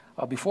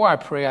Before I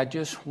pray, I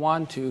just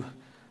want to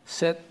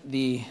set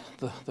the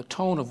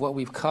tone of what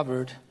we've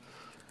covered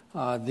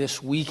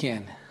this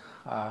weekend,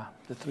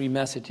 the three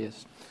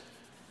messages.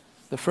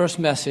 The first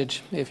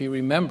message, if you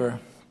remember,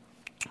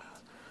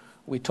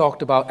 we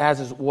talked about as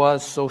it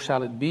was, so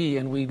shall it be,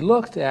 and we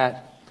looked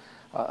at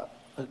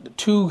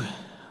two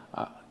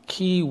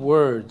key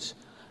words,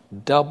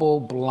 double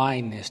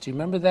blindness. Do you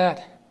remember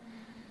that?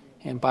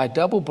 And by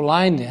double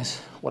blindness,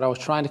 what I was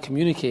trying to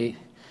communicate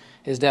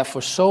is that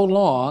for so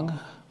long,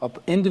 an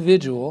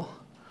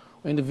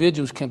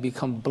individuals can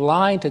become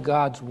blind to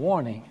God's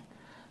warning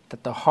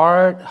that the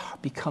heart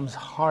becomes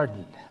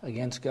hardened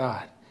against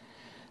God.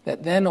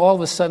 That then all of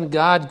a sudden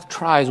God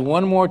tries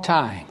one more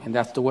time, and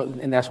that's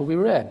what we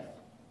read.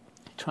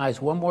 He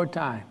tries one more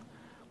time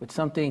with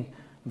something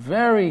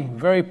very,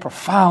 very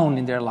profound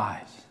in their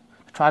lives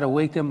to try to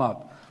wake them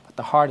up. But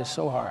the heart is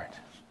so hard,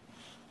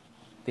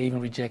 they even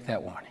reject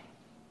that warning.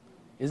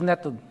 Isn't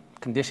that the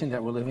condition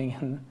that we're living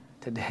in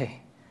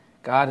today?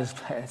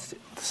 The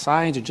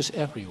signs are just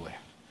everywhere.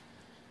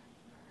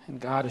 And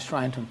God is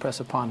trying to impress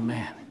upon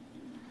man,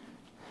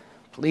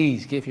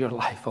 please give your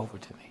life over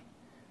to me.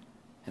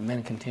 And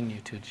men continue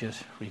to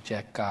just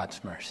reject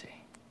God's mercy.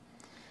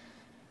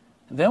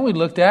 And then we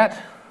looked at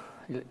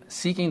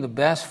seeking the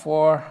best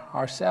for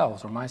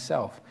ourselves or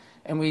myself.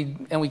 And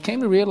we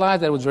came to realize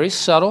that it was very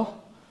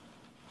subtle.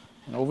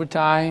 And over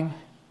time,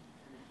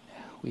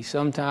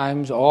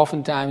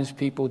 oftentimes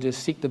people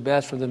just seek the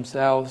best for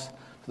themselves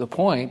to the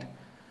point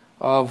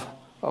of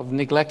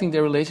neglecting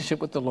their relationship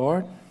with the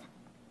Lord.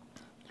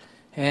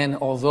 And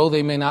although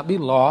they may not be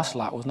lost,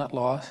 Lot was not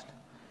lost,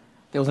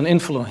 there was an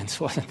influence,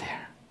 wasn't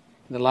there,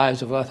 in the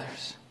lives of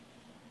others.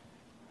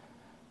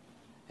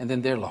 And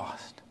then they're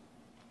lost.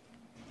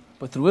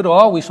 But through it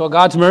all, we saw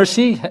God's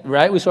mercy,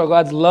 right? We saw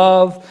God's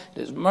love,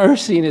 His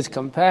mercy, and His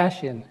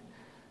compassion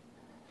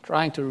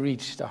trying to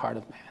reach the heart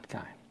of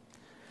mankind.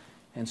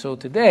 And so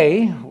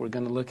today, we're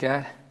going to look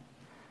at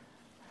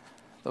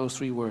those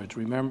three words.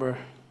 Remember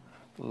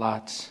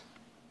Lot's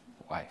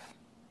wife.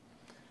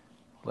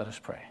 Let us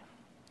pray.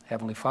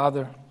 Heavenly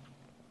Father,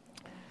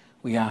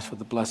 we ask for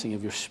the blessing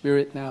of your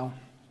Spirit now.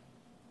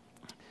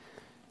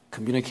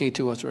 Communicate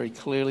to us very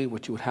clearly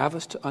what you would have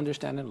us to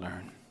understand and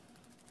learn.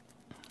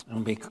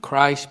 And make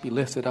Christ be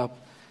lifted up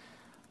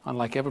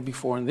unlike ever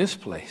before in this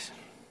place.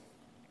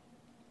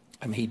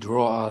 And may He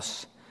draw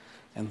us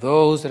and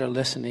those that are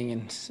listening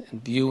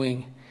and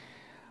viewing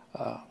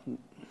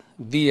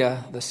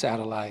via the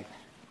satellite,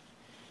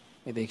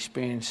 may they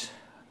experience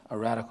a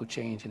radical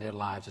change in their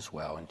lives as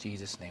well. In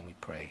Jesus' name we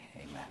pray.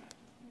 Amen.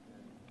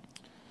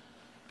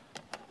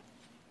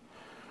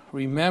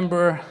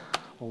 Remember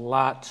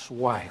Lot's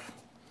wife.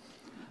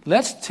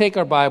 Let's take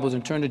our Bibles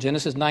and turn to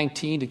Genesis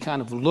 19 to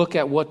kind of look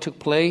at what took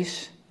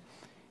place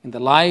in the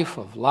life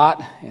of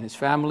Lot and his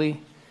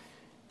family.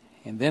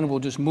 And then we'll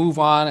just move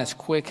on as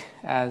quick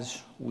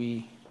as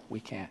we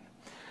can.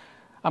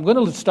 I'm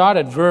going to start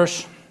at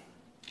verse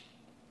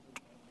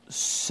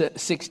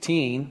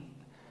 16.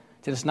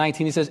 Genesis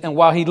 19, he says, and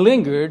while he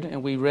lingered,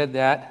 and we read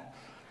that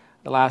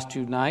the last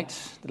 2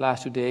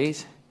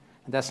 days,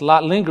 and that's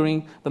Lot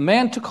lingering, the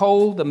men took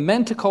hold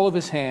of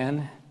his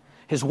hand,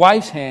 his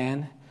wife's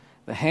hand,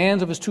 the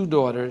hands of his 2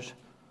 daughters,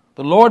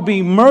 the Lord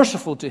being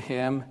merciful to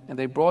him, and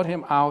they brought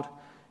him out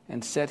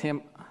and set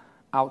him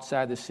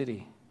outside the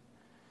city.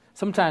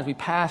 Sometimes we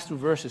pass through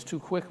verses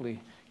too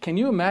quickly. Can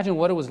you imagine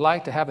what it was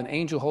like to have an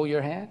angel hold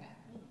your hand?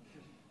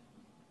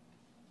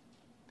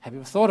 Have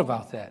you ever thought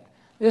about that?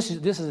 This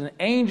is an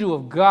angel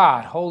of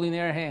God holding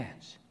their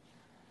hands.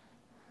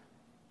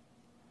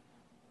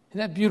 Isn't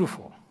that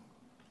beautiful?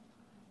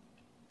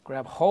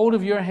 Grab hold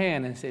of your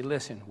hand and say,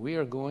 listen, we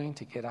are going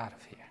to get out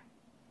of here.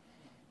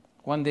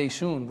 One day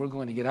soon, we're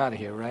going to get out of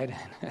here, right?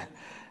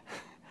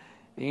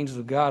 The angels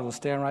of God will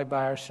stand right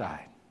by our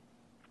side.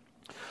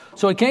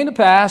 So it came to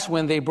pass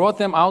when they brought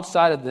them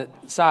outside of the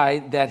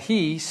side that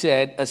he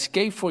said,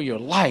 escape for your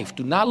life.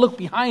 Do not look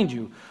behind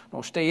you,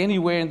 nor stay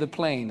anywhere in the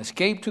plain.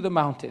 Escape to the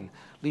mountain,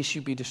 lest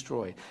you be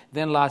destroyed.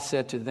 Then Lot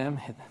said to them,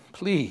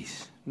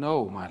 please,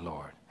 no, my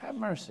Lord, have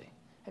mercy.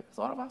 Have you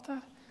thought about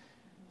that?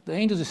 The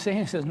angels are saying,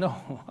 he says,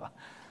 no,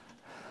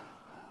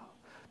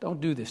 don't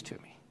do this to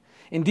me.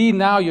 Indeed,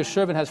 now your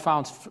servant has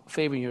found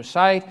favor in your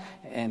sight,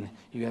 and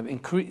you have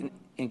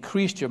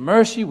increased your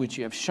mercy, which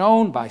you have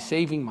shown by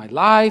saving my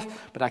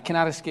life, but I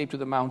cannot escape to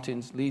the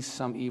mountains, lest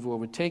some evil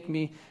overtake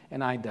me,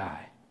 and I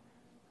die.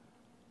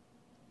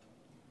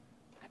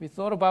 Have you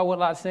thought about what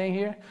Lot's saying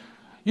here?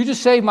 You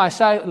just saved my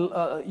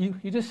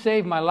you just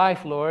saved my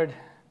life, Lord,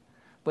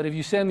 but if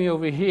you send me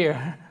over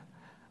here,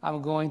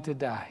 I'm going to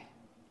die.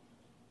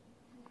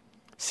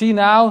 See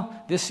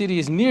now, this city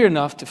is near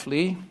enough to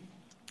flee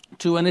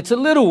to, and it's a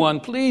little one.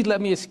 Please let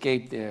me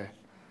escape there.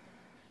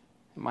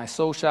 My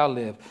soul shall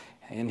live.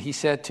 And he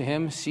said to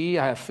him, see,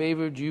 I have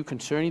favored you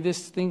concerning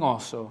this thing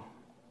also.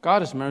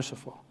 God is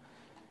merciful,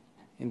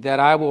 in that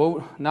I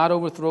will not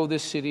overthrow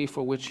this city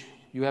for which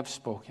you have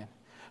spoken.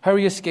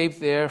 Hurry, escape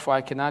there, for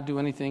I cannot do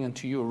anything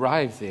until you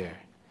arrive there.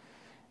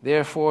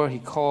 Therefore he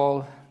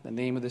called the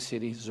name of the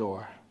city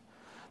Zor.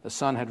 the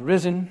sun had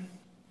risen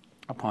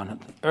upon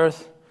the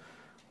earth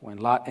when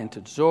Lot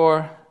entered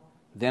Zoar.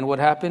 Then what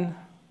happened?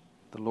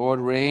 The Lord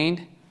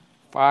rained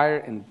fire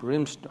and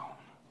brimstone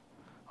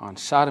on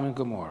Sodom and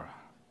Gomorrah,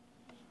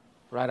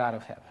 right out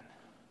of heaven.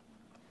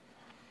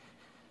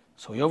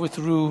 So he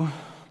overthrew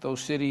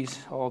those cities,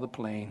 all the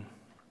plain,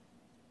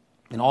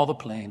 all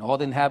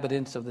the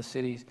inhabitants of the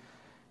cities,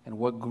 and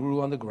what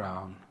grew on the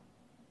ground.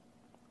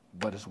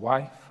 But his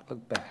wife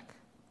looked back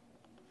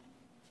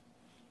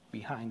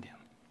behind him,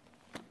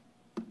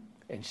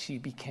 and she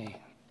became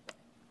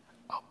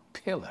a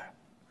pillar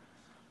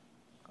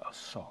of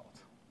salt.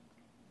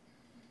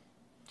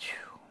 Phew.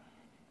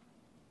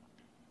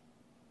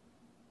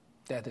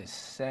 That is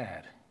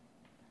sad.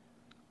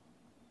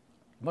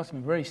 It must have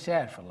been very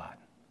sad for Lot.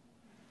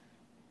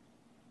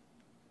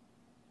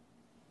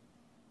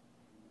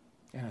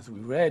 And as we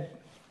read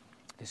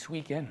this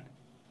weekend,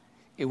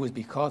 it was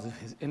because of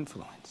his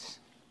influence.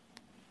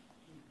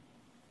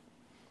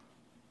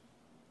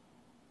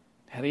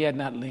 Had he had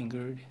not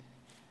lingered,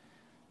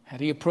 had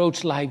he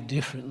approached life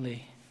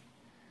differently,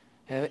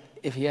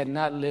 if he had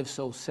not lived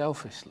so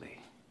selfishly,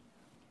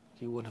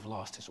 he wouldn't have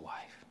lost his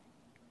wife.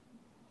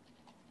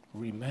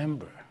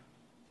 Remember,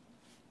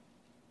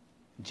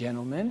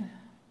 gentlemen,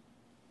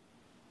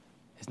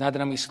 it's not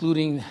that I'm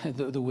excluding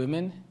the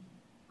women.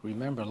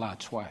 Remember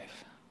Lot's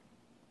wife.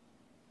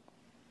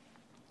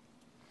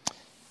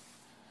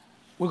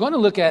 We're going to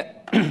look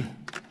at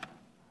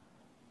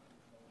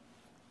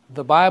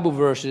the Bible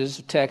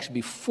verses, text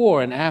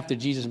before and after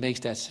Jesus makes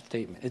that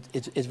statement.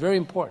 It's very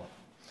important.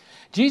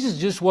 Jesus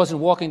just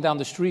wasn't walking down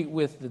the street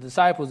with the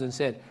disciples and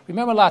said,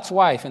 remember Lot's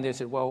wife? And they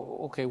said, well,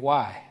 okay,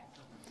 why?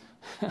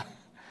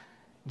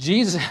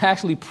 Jesus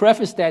actually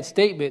prefaced that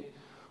statement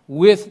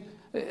with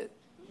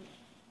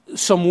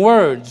some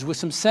words, with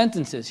some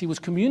sentences. He was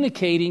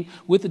communicating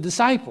with the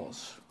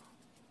disciples.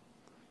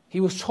 He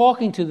was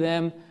talking to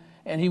them,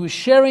 and he was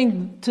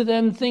sharing to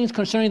them things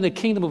concerning the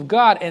kingdom of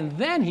God, and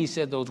then he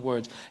said those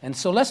words. And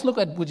so let's look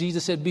at what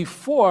Jesus said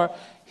before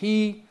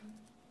he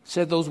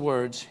said those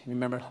words.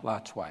 Remember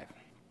Lot's wife.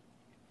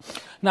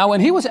 Now,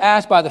 when he was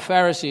asked by the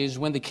Pharisees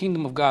when the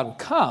kingdom of God would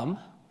come,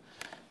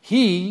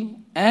 he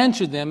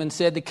answered them and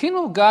said, the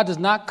kingdom of God does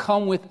not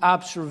come with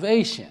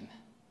observation,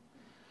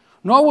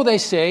 nor will they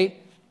say,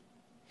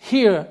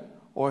 here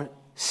or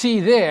see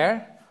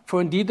there,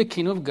 for indeed the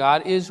kingdom of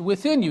God is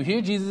within you.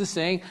 Here Jesus is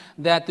saying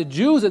that the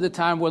Jews at the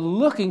time were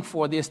looking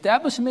for the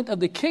establishment of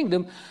the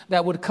kingdom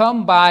that would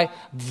come by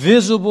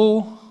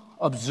visible,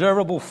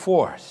 observable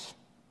force.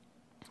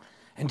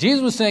 And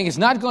Jesus was saying it's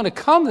not going to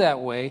come that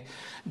way.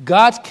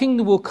 God's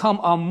kingdom will come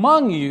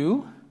among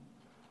you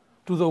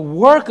through the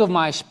work of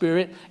my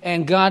Spirit,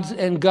 and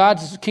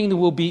God's kingdom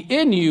will be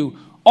in you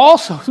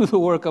also through the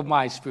work of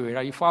my Spirit.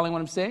 Are you following what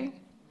I'm saying?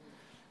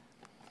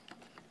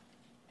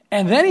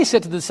 And then he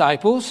said to the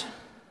disciples,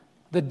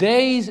 the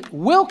days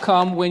will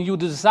come when you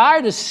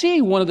desire to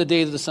see one of the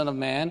days of the Son of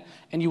Man,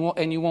 and you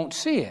won't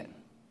see it.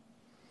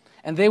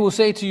 And they will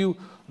say to you,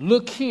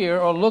 look here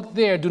or look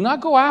there. Do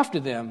not go after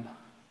them.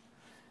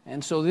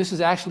 And so this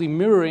is actually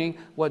mirroring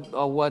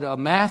what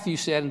Matthew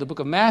said in the book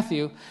of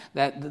Matthew,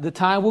 that the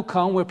time will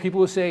come where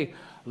people will say,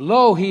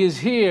 lo, he is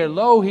here,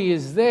 lo, he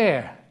is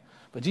there.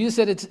 But Jesus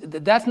said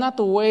that's not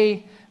the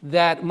way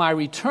that my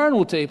return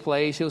will take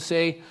place. He'll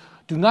say,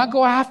 do not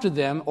go after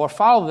them or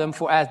follow them,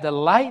 for as the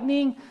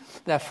lightning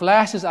that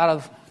flashes out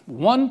of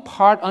one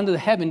part under the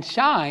heaven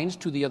shines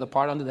to the other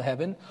part under the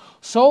heaven,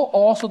 so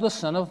also the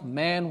Son of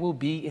Man will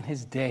be in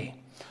his day.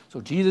 So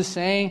Jesus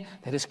saying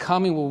that his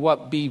coming will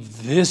be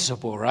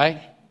visible,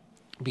 right?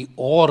 Be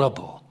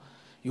audible.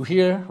 You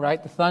hear,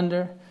 right, the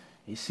thunder.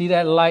 You see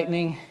that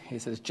lightning. He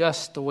says,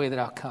 just the way that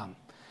I'll come.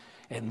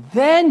 And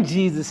then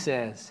Jesus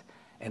says,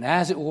 and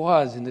as it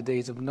was in the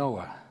days of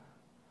Noah,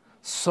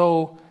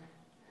 so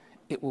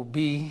it will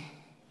be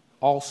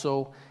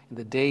also in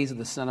the days of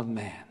the Son of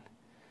Man.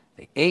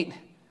 They ate,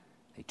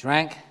 they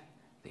drank,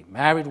 they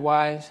married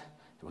wives,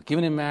 they were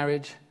given in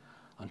marriage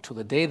until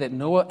the day that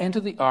Noah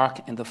entered the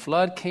ark and the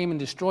flood came and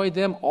destroyed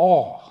them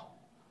all.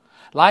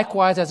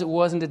 Likewise, as it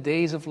was in the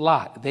days of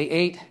Lot, they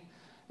ate,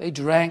 they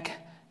drank,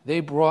 they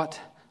brought,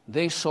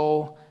 they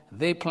sold,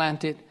 they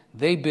planted,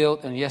 they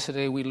built, and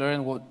yesterday we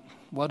learned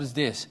what is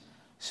this?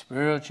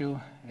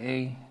 Spiritual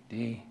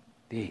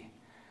ADD,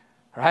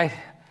 right?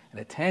 An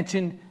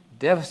attention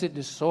deficit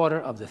disorder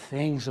of the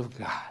things of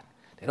God.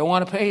 They don't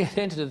want to pay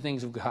attention to the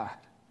things of God.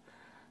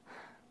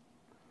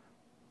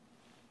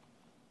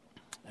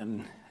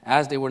 And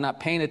as they were not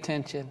paying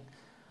attention,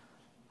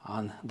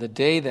 on the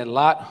day that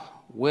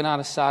Lot went out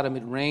of Sodom,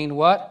 it rained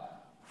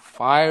what?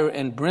 Fire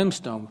and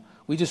brimstone.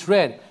 We just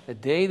read, the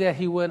day that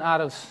he went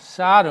out of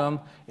Sodom,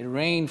 it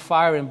rained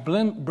fire and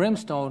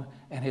brimstone,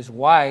 and his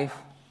wife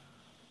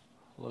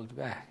looked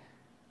back.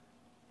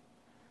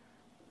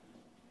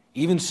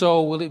 Even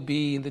so will it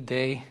be in the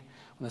day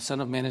when the Son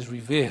of Man is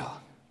revealed.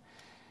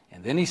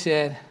 And then he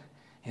said,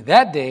 in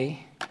that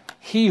day,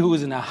 he who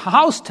is in a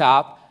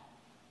housetop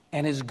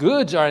and his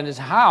goods are in his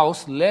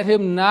house, let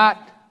him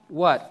not,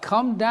 what?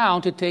 Come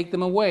down to take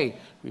them away.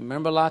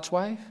 Remember Lot's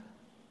wife?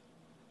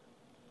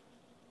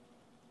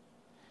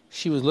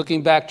 She was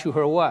looking back to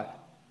her what?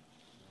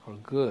 Her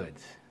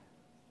goods.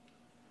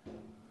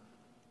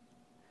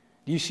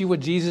 Do you see what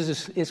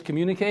Jesus is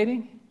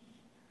communicating?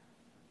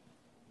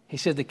 He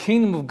said the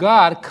kingdom of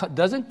God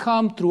doesn't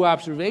come through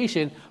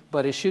observation,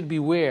 but it should be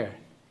where?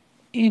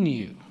 In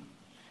you.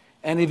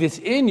 And if it's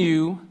in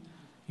you,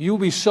 you'll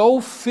be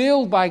so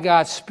filled by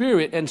God's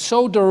Spirit and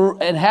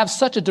and have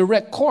such a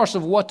direct course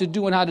of what to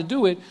do and how to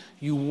do it,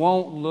 you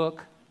won't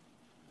look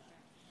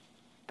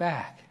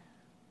back.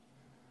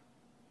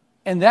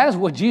 And that is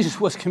what Jesus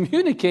was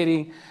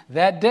communicating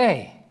that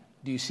day.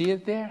 Do you see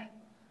it there?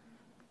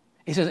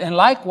 He says, and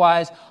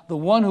likewise the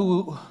one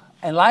who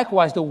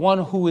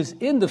is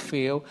in the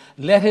field,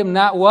 let him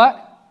not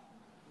what?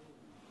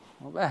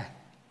 Go back.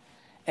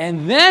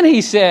 And then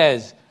he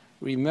says,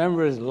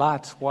 remember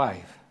Lot's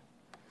wife.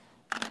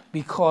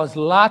 Because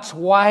Lot's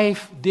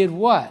wife did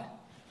what?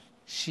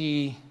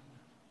 She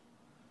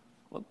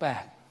looked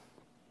back.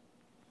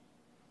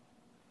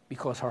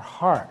 Because her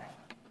heart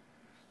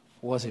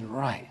wasn't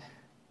right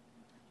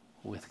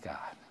with God.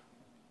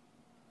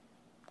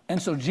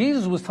 And so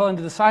Jesus was telling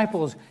the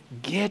disciples,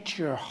 get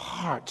your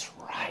hearts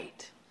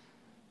right.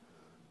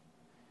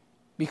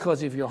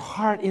 Because if your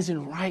heart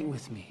isn't right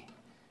with me,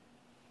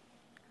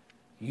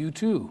 you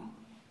too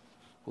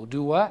will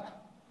do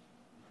what?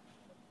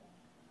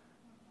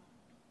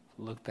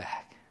 Look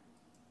back.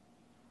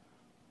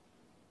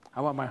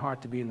 I want my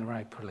heart to be in the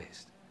right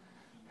place.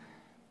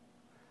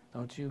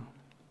 Don't you?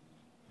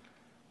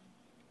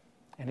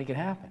 And it can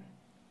happen.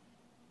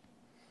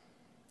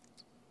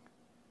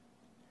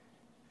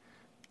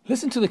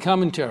 Listen to the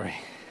commentary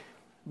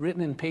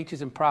written in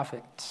Pages and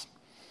Prophets,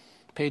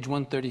 page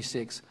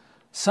 136.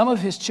 Some of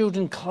his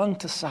children clung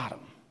to Sodom,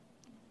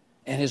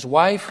 and his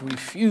wife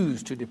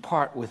refused to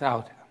depart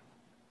without him.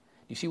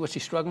 You see what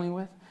she's struggling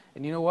with?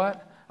 And you know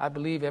what? I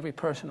believe every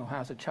person who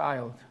has a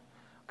child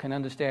can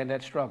understand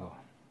that struggle.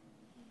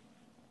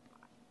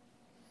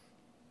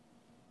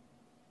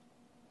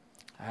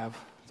 I have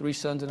 3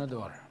 sons and a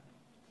daughter.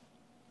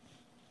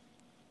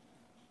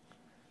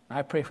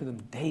 I pray for them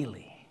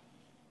daily.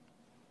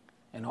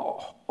 And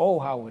oh,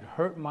 how it would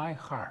hurt my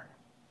heart.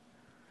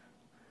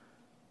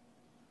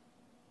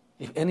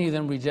 If any of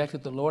them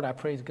rejected the Lord, I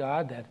praise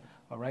God that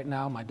right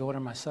now my daughter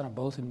and my son are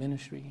both in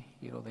ministry.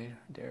 You know,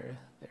 they're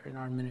in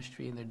our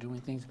ministry and they're doing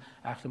things.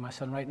 Actually, my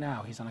son right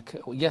now,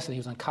 yesterday he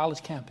was on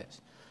college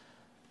campus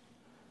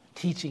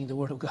teaching the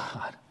Word of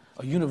God.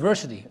 A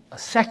university, a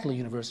secular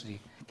university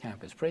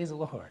campus. Praise the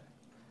Lord.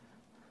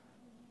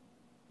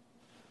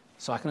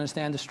 So I can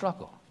understand the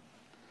struggle.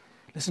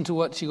 Listen to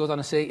what she goes on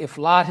to say. If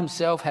Lot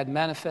himself had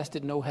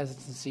manifested no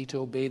hesitancy to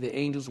obey the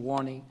angel's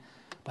warning,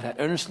 but had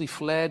earnestly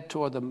fled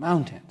toward the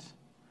mountains.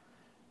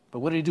 But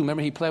what did he do?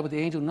 Remember he pled with the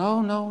angel?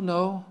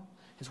 No.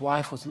 His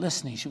wife was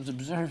listening. She was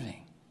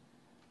observing.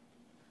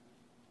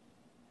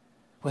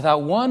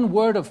 Without one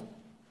word of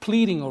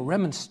pleading or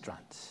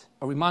remonstrance,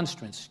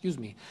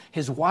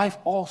 his wife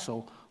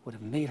also would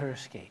have made her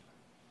escape.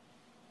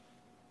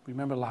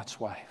 Remember Lot's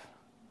wife.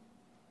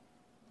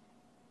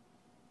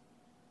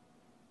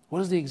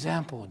 What is the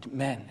example,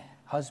 men,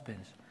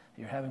 husbands,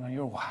 that you're having on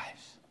your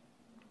wives?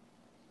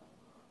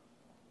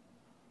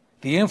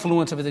 The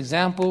influence of his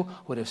example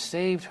would have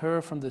saved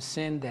her from the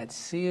sin that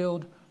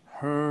sealed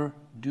her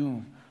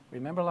doom.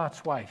 Remember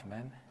Lot's wife,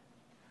 men,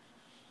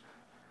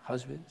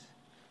 husbands.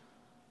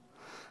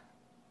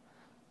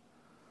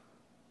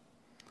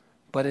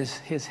 But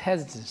his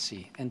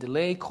hesitancy and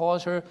delay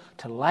caused her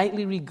to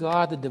lightly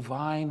regard the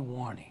divine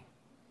warning.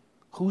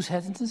 Whose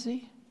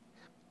hesitancy?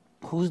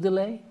 Whose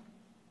delay?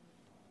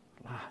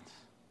 Lot's.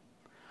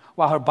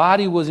 While her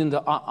body was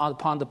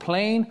upon the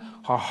plain,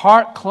 her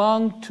heart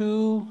clung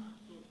to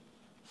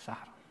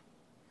Sodom,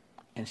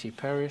 and she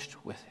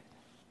perished with it.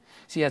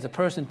 See, as a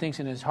person thinks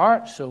in his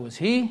heart, so is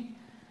he,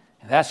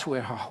 and that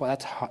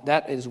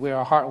is where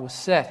her heart was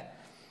set,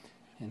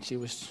 and she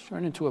was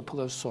turned into a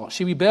pillar of salt.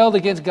 She rebelled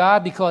against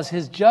God because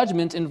his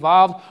judgment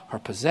involved her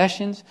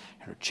possessions,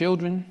 her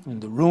children,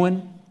 and the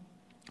ruin.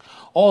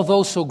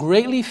 Although so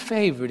greatly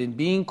favored in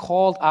being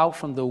called out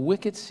from the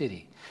wicked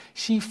city,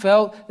 she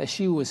felt that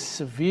she was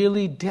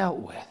severely dealt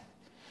with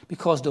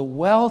because the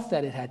wealth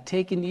that it had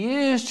taken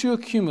years to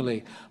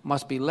accumulate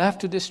must be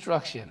left to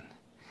destruction.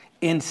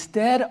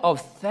 Instead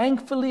of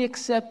thankfully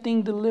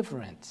accepting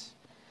deliverance,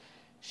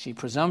 she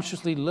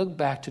presumptuously looked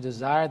back to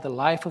desire the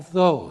life of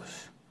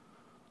those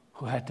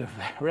who had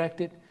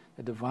directed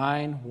the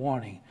divine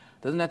warning.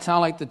 Doesn't that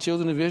sound like the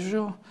children of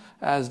Israel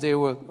as they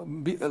were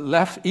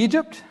left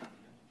Egypt?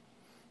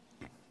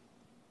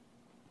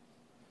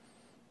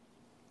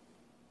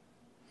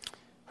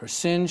 Her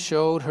sin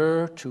showed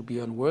her to be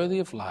unworthy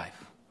of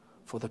life,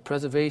 for the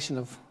preservation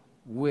of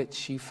which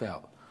she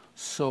felt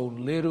so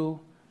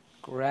little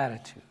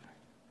gratitude.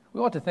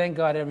 We ought to thank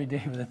God every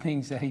day for the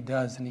things that he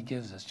does and he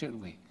gives us, shouldn't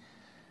we?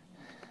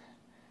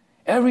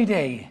 Every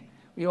day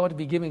we ought to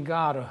be giving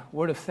God a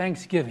word of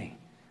thanksgiving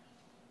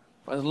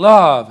for his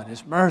love and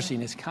his mercy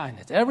and his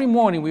kindness. Every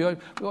morning we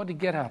ought to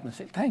get up and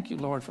say, thank you,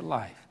 Lord, for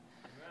life.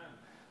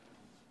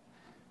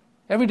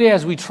 Every day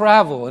as we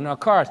travel in our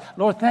cars,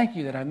 Lord, thank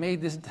you that I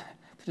made this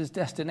to this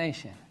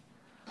destination.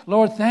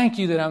 Lord, thank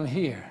you that I'm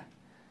here.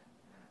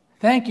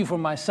 Thank you for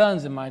my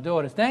sons and my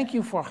daughters. Thank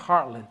you for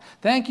Heartland.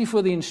 Thank you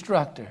for the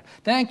instructor.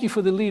 Thank you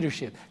for the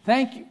leadership.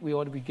 Thank you. We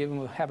ought to be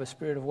given, have a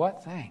spirit of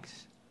what?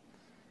 Thanks.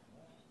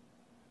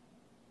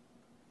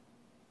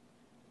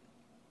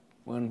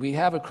 When we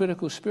have a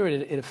critical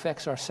spirit, it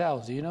affects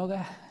ourselves. Do you know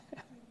that? It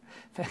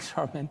affects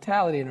our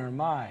mentality and our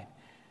mind.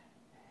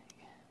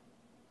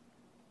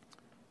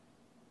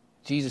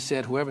 Jesus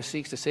said, whoever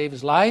seeks to save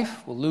his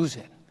life will lose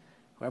it.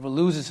 Whoever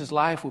loses his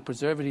life will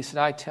preserve it. He said,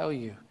 I tell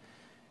you.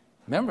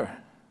 Remember,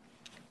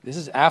 this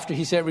is after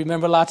he said,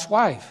 remember Lot's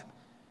wife.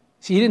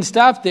 See, he didn't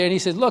stop there, and he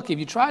said, look, if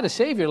you try to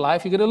save your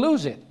life, you're going to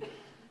lose it.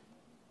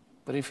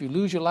 But if you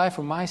lose your life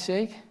for my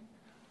sake,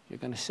 you're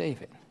going to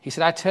save it. He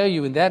said, I tell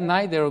you, in that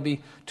night there will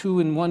be two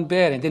in one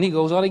bed. And then he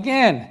goes on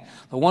again.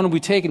 The one will be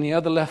taken, the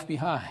other left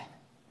behind.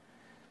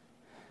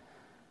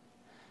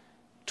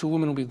 Two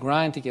women will be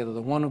grind together.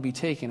 The one will be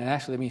taken, and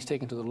actually that means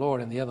taken to the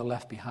Lord, and the other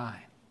left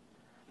behind.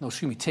 No,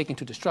 excuse me, taken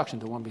to destruction,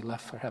 the one will be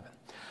left for heaven.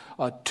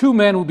 Two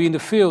men will be in the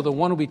field, the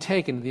one will be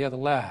taken, and the other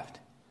left.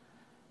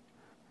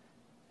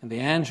 And they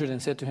answered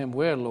and said to him,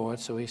 where, Lord?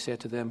 So he said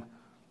to them,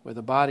 where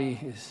the body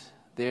is,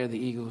 there the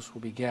eagles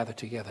will be gathered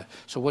together.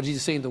 So what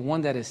Jesus is saying, the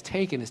one that is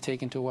taken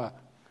to what?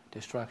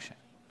 Destruction.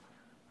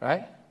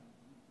 Right?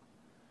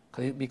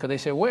 Because they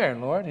said, where,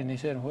 Lord? And he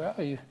said, where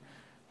are you?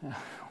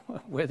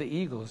 Where the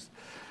eagles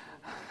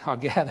are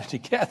gathered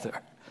together.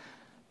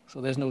 So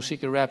there's no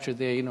secret rapture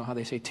there. You know how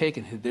they say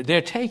taken.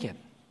 They're taken.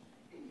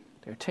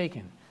 They're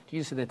taken.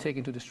 Jesus said they're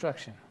taken to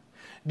destruction.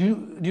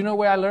 Do you know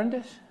where I learned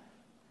this?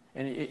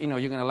 And you're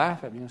going to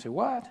laugh at me. You're going to say,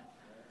 what?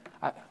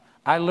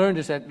 I learned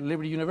this at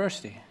Liberty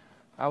University.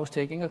 I was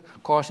taking a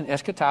course in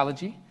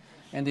eschatology,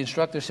 and the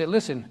instructor said,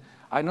 listen,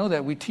 I know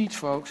that we teach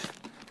folks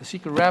the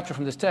secret rapture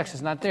from this text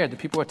is not there. The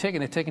people are taken,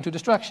 they're taken to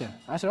destruction.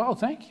 I said, oh,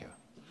 thank you.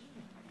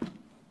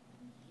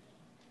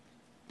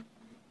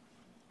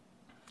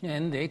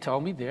 And they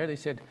told me there, they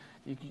said,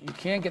 you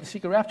can't get the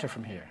secret rapture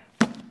from here.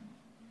 I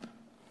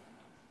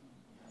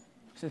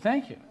said,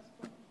 thank you.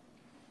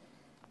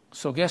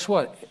 So guess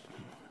what?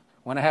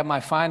 When I had my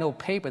final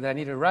paper that I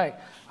needed to write,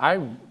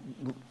 I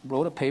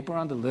wrote a paper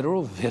on the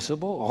literal,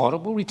 visible,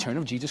 audible return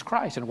of Jesus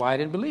Christ and why I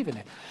didn't believe in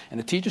it. And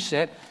the teacher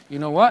said, you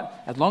know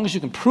what? As long as you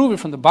can prove it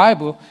from the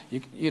Bible,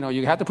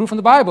 you have to prove from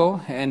the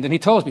Bible. And then he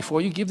told us,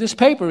 before you give this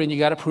paper, and you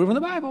got to prove in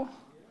the Bible.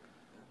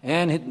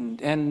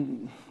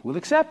 And we'll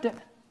accept it.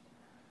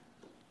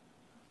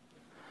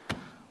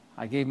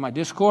 I gave my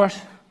discourse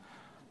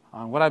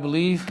on what I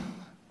believe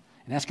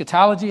in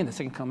eschatology and the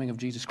second coming of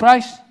Jesus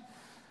Christ.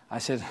 I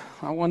said,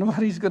 I wonder what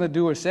he's going to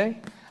do or say.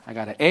 I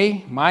got an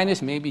A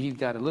minus. Maybe he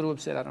got a little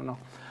upset. I don't know.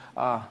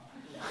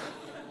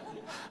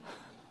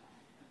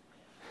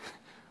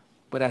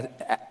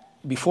 But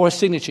before his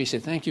signature, he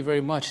said, thank you very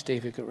much,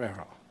 David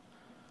Guerrero,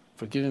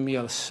 for giving me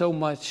so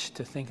much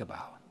to think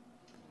about.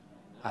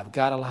 I've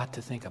got a lot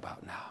to think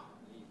about now.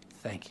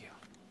 Thank you.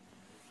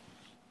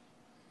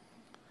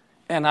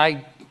 And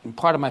in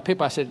part of my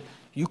paper, I said,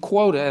 you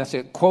quote it. I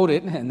said, quote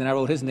it. And then I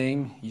wrote his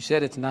name. You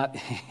said it's not,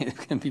 it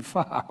can be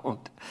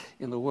found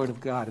in the Word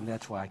of God, and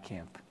that's why I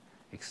can't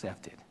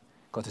accept it,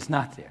 because it's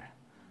not there.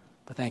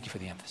 But thank you for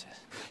the emphasis.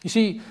 You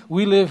see,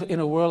 we live in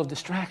a world of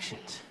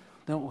distractions,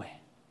 don't we?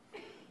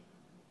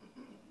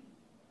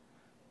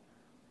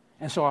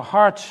 And so our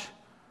hearts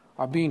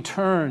are being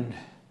turned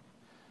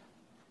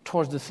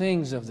towards the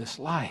things of this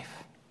life.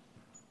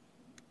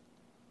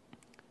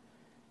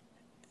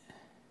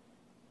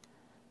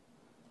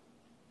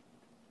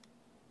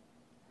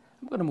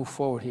 I'm going to move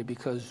forward here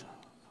because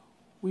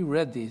we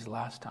read these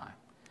last time.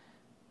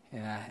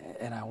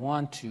 And I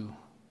want to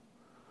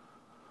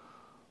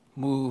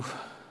move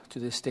to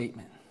this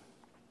statement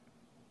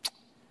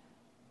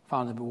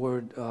found in the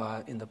word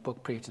in the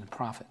book Prophets and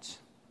Prophets.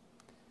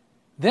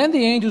 Then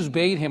the angels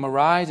bade him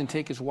arise and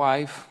take his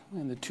wife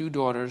and the two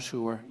daughters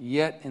who were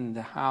yet in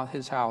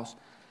his house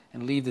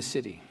and leave the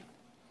city.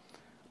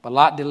 But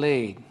Lot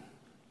delayed,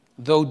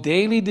 though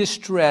daily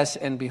distress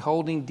and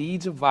beholding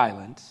deeds of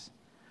violence.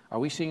 Are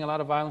we seeing a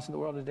lot of violence in the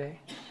world today?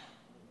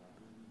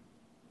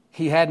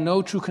 He had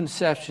no true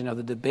conception of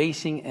the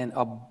debasing and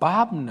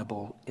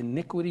abominable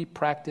iniquity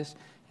practiced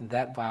in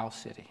that vile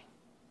city.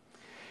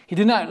 He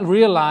did not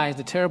realize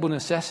the terrible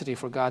necessity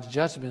for God's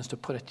judgments to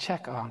put a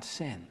check on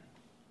sin.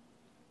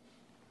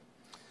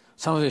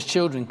 Some of his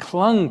children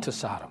clung to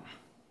Sodom,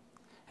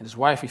 and his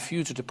wife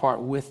refused to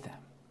depart with them.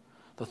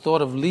 The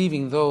thought of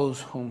leaving those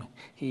whom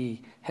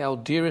he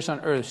held dearest on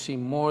earth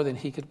seemed more than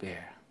he could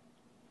bear.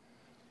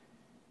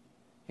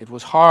 It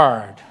was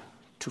hard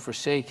to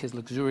forsake his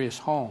luxurious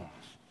home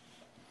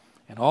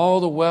and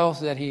all the wealth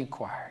that he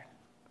acquired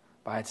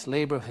by its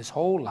labor of his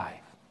whole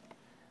life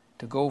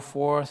to go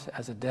forth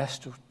as a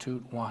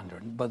destitute wanderer.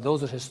 But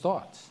those are his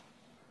thoughts.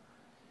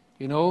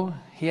 You know,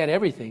 he had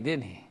everything,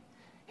 didn't he?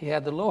 He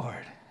had the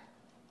Lord.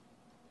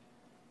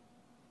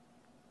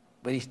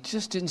 But he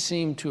just didn't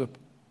seem to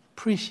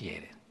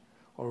appreciate it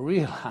or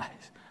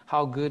realize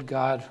how good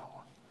God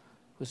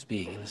was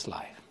being in his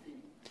life.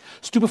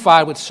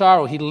 Stupefied with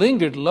sorrow, he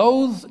lingered,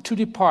 loath to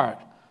depart,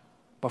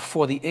 But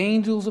for the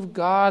angels of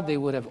God, they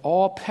would have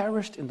all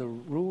perished in the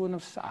ruin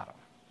of Sodom.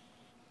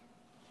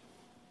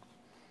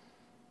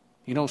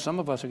 You know, some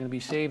of us are going to be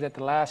saved at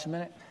the last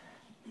minute,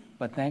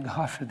 but thank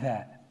God for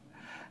that.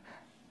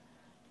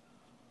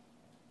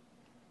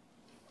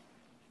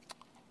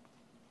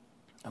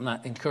 I'm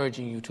not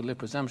encouraging you to live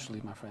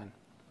presumptuously, my friend.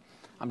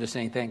 I'm just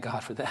saying thank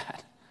God for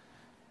that.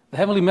 The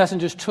heavenly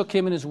messengers took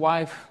him and his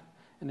wife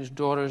and his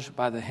daughters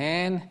by the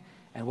hand,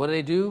 and what did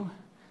they do?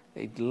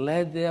 They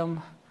led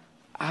them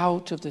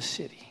out of the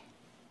city.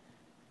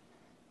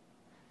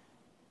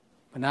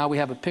 But now we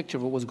have a picture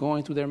of what was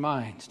going through their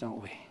minds,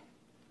 don't we?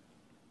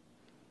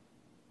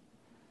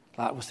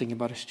 Lot was thinking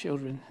about his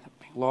children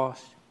being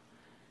lost.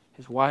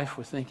 His wife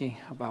was thinking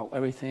about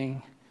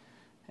everything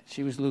that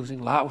she was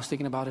losing. Lot was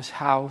thinking about his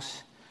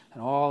house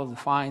and all of the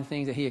fine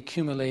things that he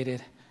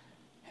accumulated.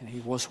 And he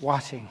was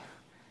watching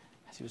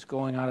as he was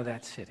going out of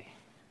that city.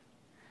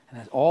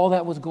 And as all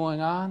that was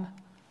going on,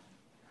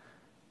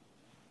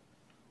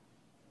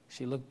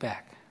 she looked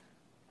back,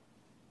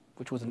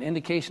 which was an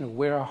indication of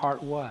where her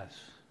heart was.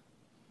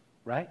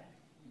 Right?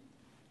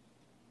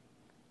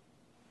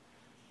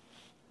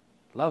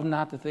 Love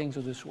not the things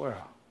of this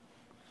world.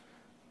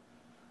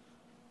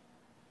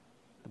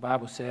 The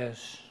Bible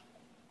says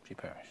she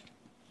perished.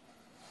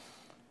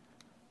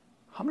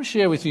 I'm going to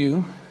share with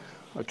you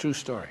a true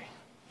story.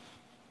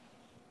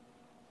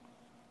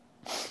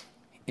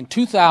 In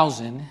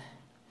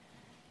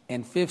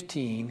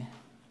 2015,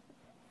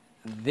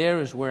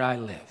 there is where I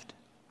lived.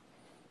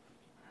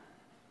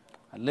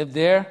 I lived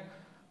there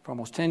for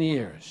almost 10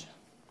 years.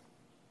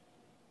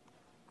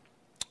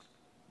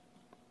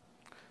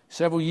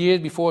 Several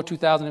years before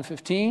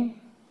 2015,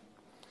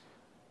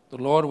 the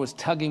Lord was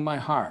tugging my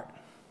heart.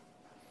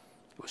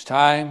 It was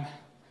time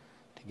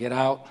to get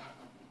out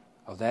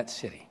of that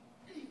city.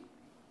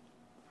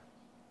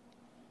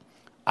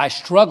 I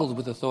struggled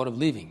with the thought of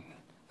leaving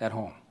that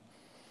home.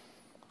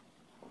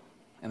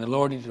 And the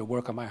Lord needed to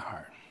work on my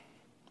heart.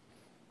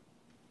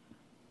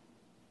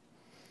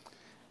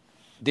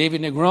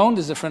 David Negron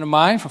is a friend of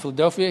mine from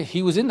Philadelphia.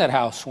 He was in that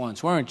house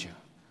once, weren't you?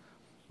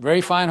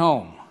 Very fine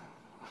home.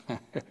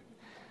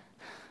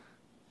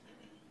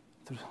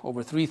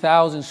 Over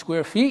 3,000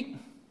 square feet.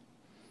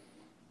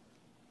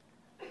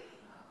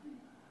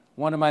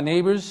 One of my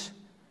neighbors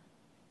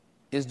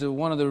is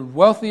one of the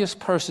wealthiest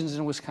persons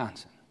in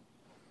Wisconsin.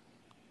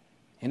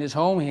 In his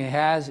home, he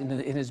has in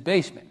his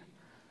basement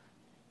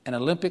an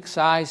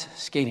Olympic-sized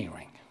skating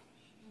rink.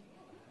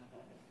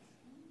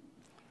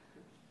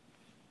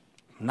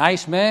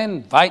 Nice man,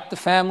 invite the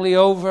family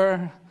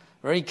over,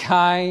 very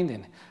kind,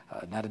 and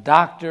not a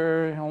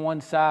doctor on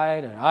one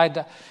side.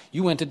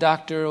 You went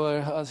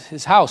to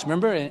his house,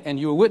 remember? And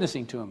you were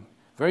witnessing to him.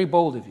 Very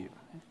bold of you.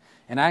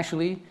 And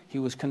actually, he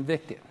was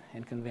convicted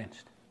and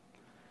convinced.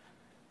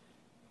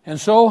 And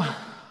so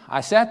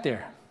I sat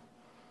there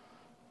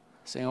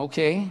saying,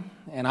 okay.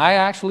 And I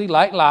actually,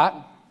 like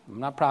Lot, I'm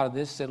not proud of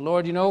this, said,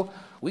 Lord, you know,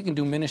 we can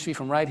do ministry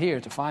from right here.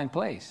 It's a fine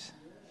place.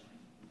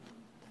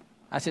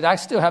 I said, I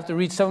still have to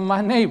reach some of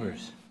my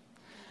neighbors.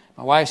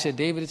 My wife said,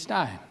 David, it's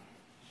time.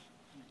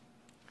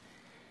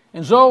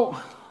 And so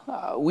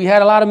we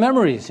had a lot of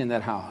memories in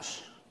that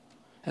house.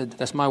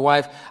 That's my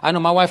wife. I know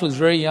my wife looks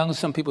very young.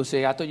 Some people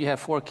say, I thought you had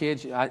 4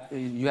 kids.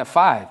 You have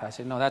 5. I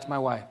said, no, that's my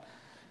wife.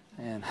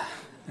 And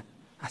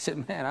I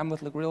said, man, I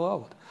must look real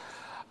old.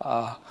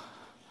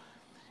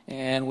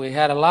 And we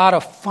had a lot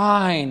of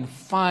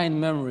fine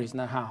memories in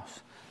that house.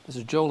 This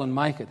is Joel and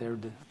Micah. They're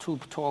the 2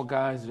 tall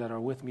guys that are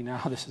with me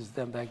now. This is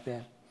them back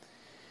then.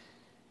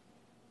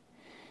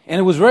 And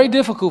it was very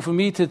difficult for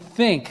me to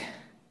think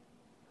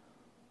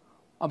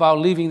about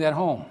leaving that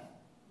home.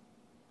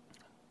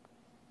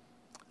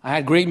 I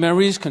had great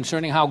memories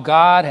concerning how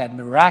God had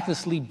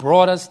miraculously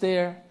brought us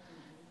there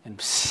and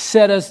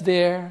set us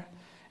there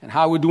and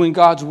how we're doing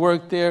God's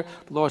work there.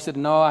 The Lord said,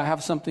 no, I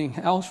have something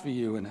else for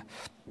you. And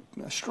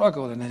I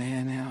struggled and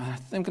I'm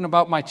thinking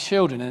about my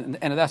children,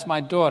 and that's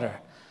my daughter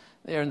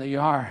there in the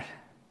yard.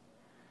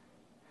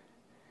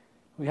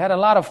 We had a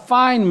lot of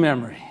fine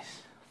memories.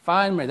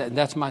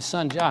 That's my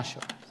son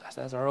Joshua.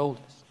 That's our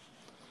oldest.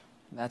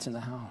 That's in the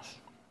house.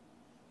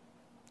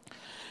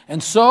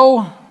 And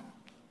so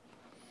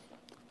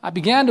I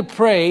began to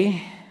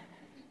pray,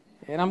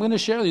 and I'm going to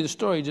share with you the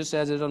story just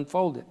as it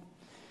unfolded.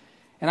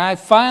 And I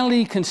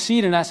finally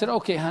conceded, and I said,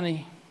 okay,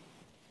 honey,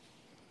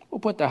 we'll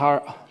put the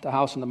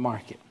house on the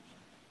market.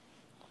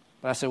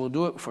 But I said, we'll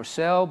do it for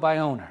sale by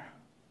owner.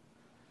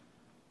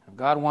 If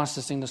God wants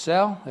this thing to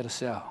sell, it'll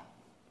sell.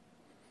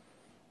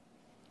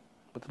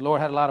 But the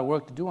Lord had a lot of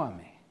work to do on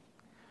me.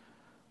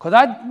 Because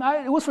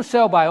it was for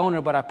sale by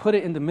owner, but I put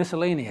it in the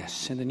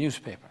miscellaneous in the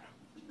newspaper.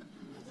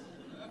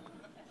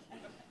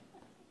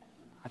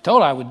 I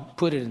told her I would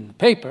put it in the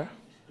paper.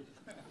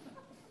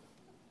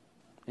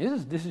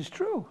 This is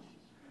true.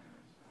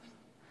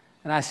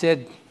 And I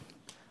said,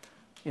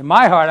 in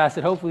my heart, I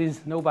said, hopefully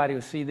nobody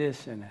will see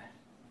this and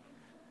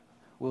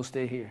we'll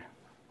stay here.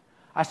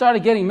 I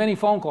started getting many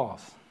phone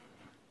calls.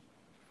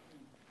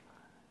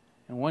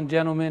 And one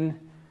gentleman and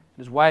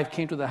his wife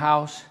came to the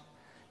house.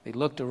 They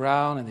looked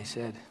around and they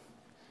said,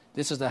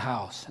 this is the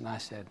house. And I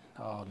said,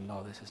 oh,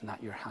 no, this is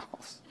not your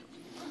house.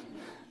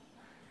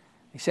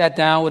 He sat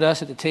down with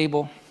us at the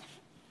table,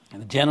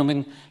 and the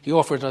gentleman, he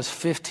offered us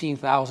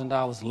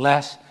 $15,000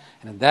 less.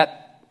 And at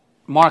that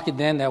market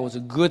then, that was a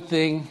good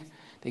thing.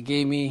 They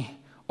gave me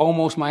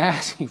almost my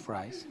asking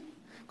price.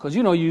 Because,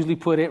 you usually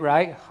put it,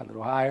 right, a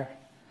little higher.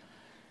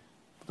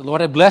 The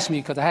Lord had blessed me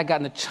because I had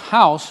gotten the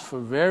house for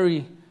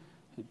very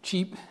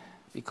cheap,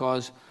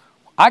 because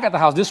I got the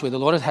house this way. The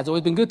Lord has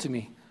always been good to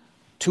me.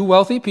 2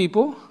 wealthy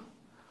people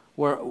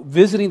were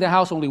visiting the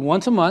house only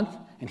once a month,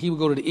 and he would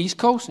go to the East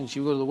Coast and she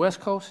would go to the West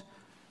Coast.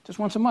 Just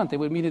once a month, they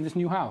would meet in this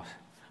new house.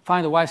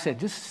 Finally, the wife said,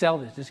 just sell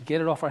this. Just get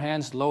it off our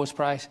hands, lowest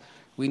price.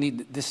 We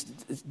need this.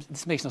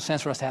 This makes no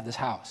sense for us to have this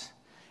house.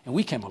 And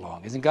we came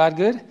along. Isn't God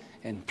good?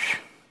 And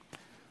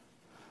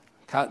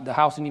the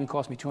house didn't even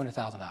cost me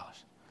 $200,000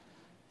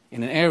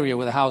 in an area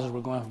where the houses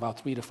were going for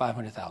about $300,000 to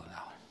 $500,000.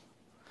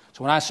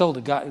 So when I sold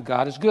it,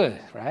 God is good,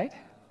 right?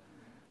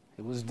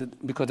 It was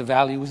because the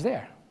value was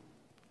there.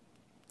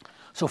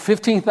 So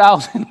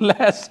 $15,000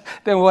 less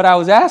than what I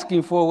was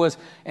asking for was,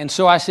 and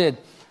so I said,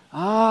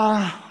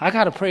 I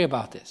got to pray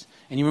about this.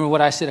 And you remember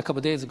what I said a couple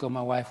of days ago?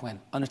 My wife went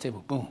under the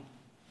table, boom.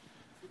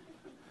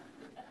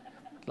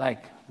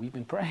 Like, we've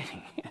been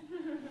praying.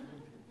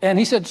 And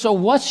he said, so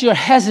what's your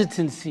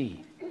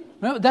hesitancy?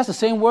 Remember, that's the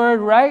same word,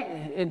 right?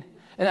 And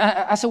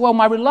I said, well,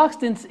 my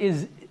reluctance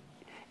is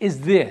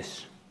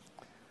this.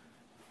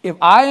 If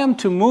I am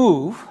to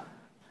move,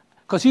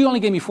 because he only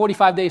gave me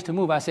 45 days to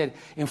move, I said,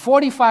 in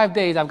 45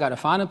 days, I've got to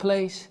find a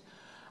place.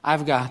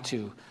 I've got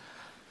to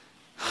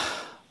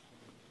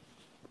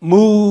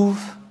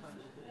move.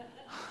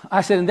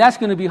 I said, and that's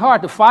going to be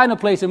hard to find a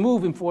place and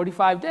move in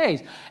 45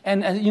 days.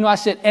 And I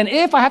said, and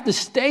if I have to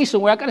stay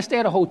somewhere, I got to stay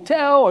at a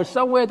hotel or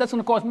somewhere, that's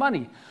going to cost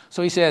money.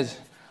 So he says,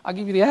 I'll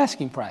give you the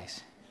asking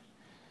price.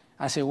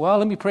 I said, well,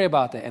 let me pray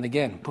about that. And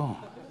again, boom.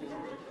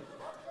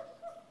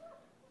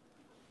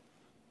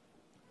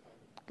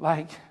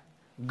 Like,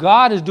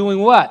 God is doing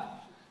what?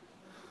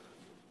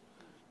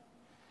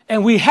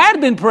 And we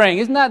had been praying.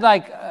 It's not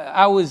like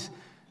I was,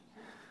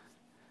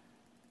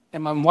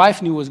 and my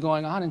wife knew what was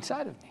going on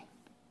inside of me.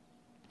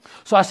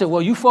 So I said,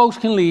 well, you folks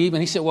can leave.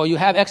 And he said, well, you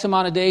have X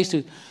amount of days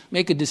to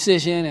make a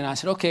decision. And I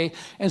said, okay.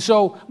 And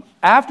so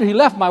after he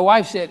left, my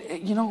wife said,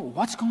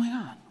 what's going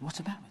on? What's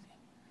the matter with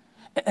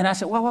you? And I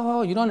said,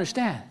 well, you don't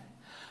understand.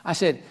 I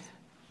said,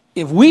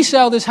 if we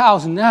sell this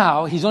house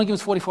now, he's only giving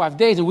us 45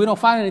 days, and we don't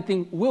find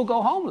anything, we'll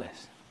go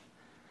homeless.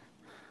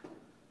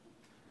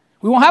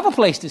 We won't have a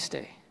place to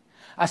stay.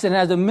 I said, and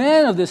as the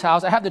man of this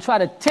house, I have to try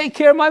to take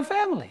care of my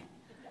family.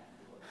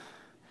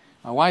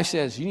 My wife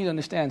says, you need to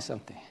understand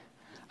something.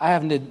 I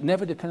have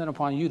never depended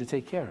upon you to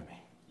take care of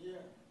me.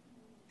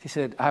 She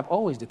said, I've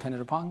always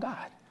depended upon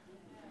God.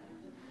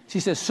 She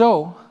said,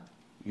 so,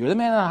 you're the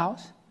man of the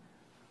house.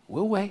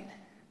 We'll wait.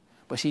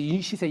 But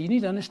she said, you need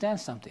to understand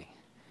something.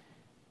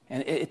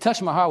 And it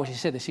touched my heart when she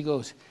said that. She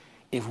goes,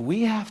 if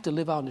we have to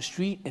live out in the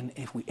street, and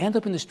if we end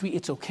up in the street,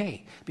 it's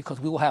okay, because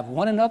we will have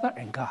one another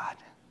and God.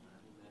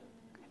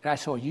 And I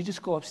told her, you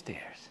just go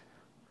upstairs.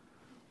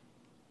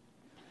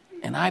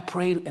 And I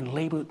prayed and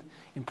labored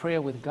in prayer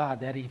with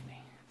God that evening.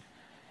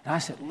 And I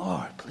said,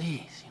 Lord,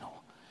 please,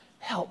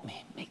 help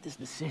me make this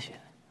decision.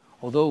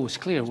 Although it was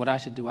clear what I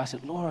should do, I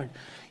said, Lord,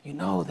 you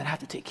know that I have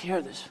to take care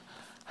of this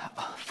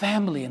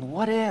family, and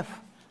what if?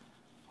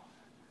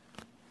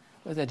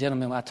 Where's that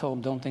gentleman? I told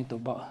him, don't think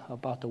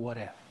about the what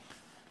if.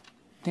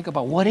 Think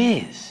about what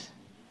is.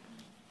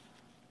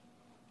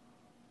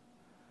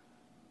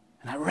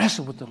 And I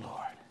wrestled with the Lord.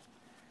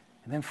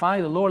 And then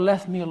finally, the Lord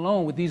left me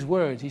alone with these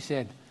words. He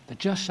said, the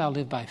just shall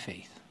live by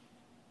faith.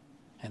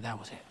 And that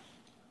was it.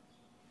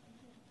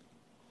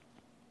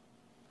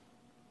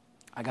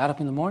 I got up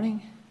in the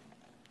morning,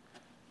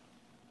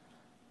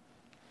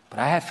 but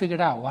I had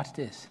figured out, watch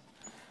this,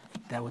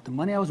 that with the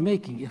money I was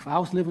making, if I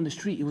was living the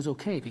street, it was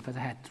okay, because I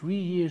had 3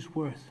 years'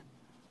 worth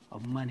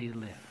of money to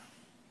live.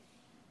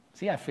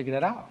 See, I figured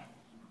it out.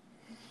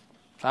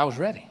 So I was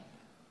ready.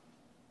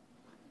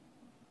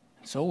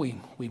 So we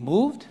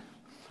moved.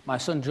 My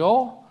son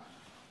Joel,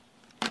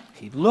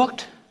 he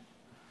looked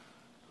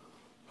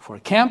for a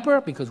camper,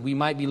 because we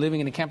might be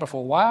living in a camper for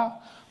a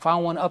while.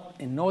 Found one up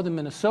in northern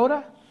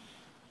Minnesota.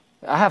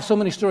 I have so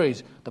many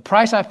stories. The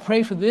price I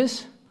paid for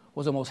this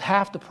was almost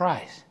half the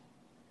price.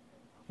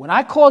 When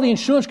I called the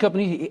insurance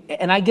company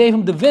and I gave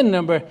him the VIN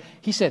number,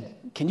 he said,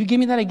 can you give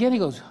me that again? He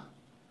goes,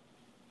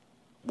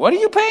 what are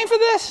you paying for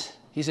this?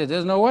 He said,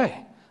 there's no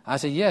way. I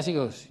said, yes. He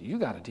goes, you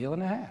got a deal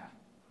and a half.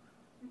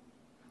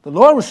 The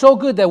Lord was so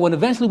good that when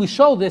eventually we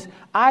sold this,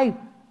 I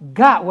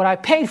got what I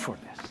paid for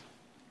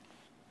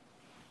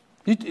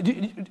this.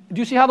 Do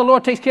you see how the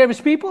Lord takes care of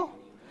his people?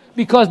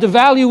 Because the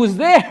value was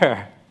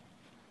there.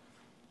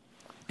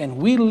 And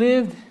we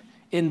lived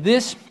in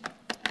this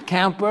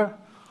camper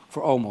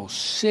for almost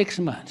 6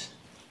 months.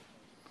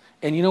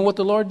 And you know what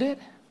the Lord did?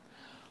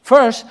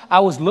 First,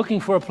 I was looking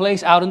for a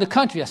place out in the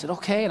country. I said,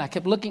 okay, and I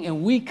kept looking,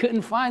 and we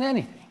couldn't find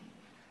anything.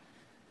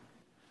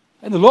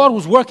 And the Lord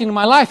was working in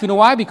my life. You know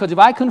why? Because if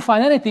I couldn't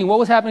find anything, what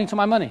was happening to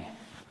my money?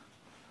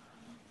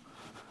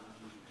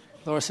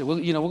 The Lord said, well,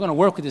 we're going to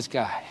work with this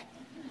guy.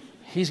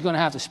 He's going to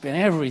have to spend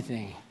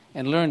everything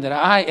and learn that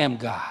I am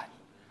God.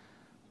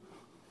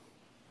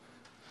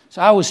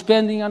 So I was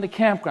spending on the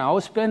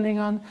campground.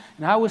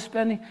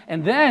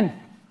 And then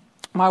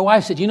my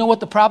wife said, you know what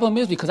the problem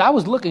is? Because I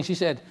was looking. She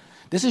said,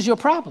 this is your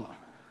problem.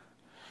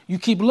 You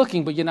keep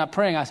looking, but you're not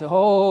praying. I said,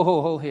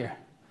 hold here.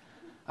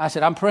 I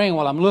said, I'm praying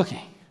while I'm looking.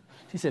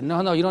 She said,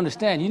 no, you don't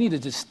understand. You need to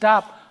just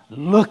stop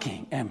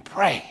looking and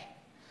pray.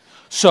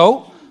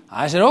 So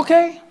I said,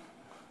 okay.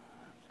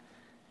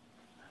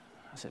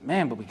 I said,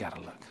 man, but we got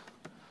to look.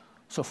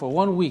 So for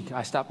 1 week,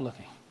 I stopped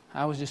looking.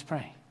 I was just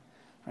praying.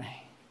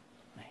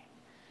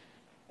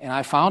 And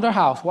I found a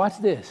house. Watch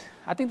this.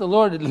 I think the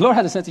Lord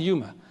has a sense of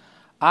humor.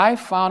 I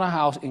found a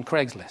house on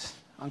Craigslist.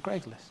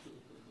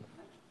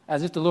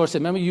 As if the Lord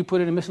said, remember you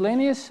put it in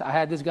miscellaneous? I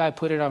had this guy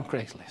put it on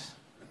Craigslist.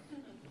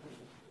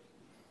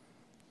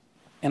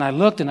 And I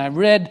looked and I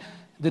read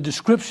the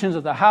descriptions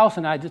of the house,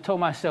 and I just told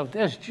myself,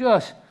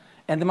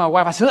 and then my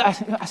wife, I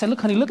said, look,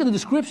 honey, look at the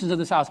descriptions of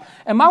this house.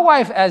 And my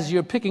wife, as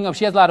you're picking up,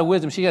 she has a lot of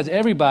wisdom.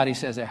 Everybody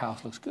says their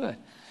house looks good.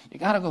 You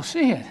got to go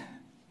see it.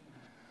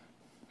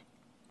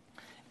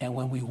 And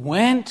when we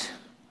went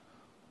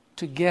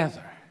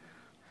together,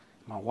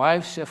 my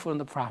wife set foot on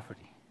the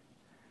property.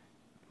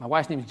 My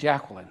wife's name is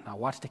Jacqueline. Now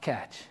watch the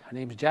catch. Her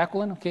name is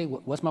Jacqueline. Okay,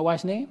 what's my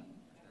wife's name?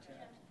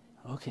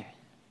 Okay.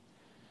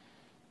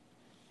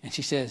 And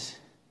she says,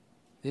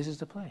 this is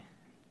the place.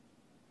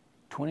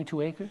 22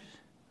 acres,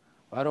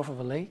 right off of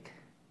a lake,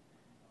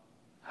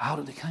 out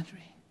of the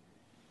country.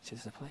 This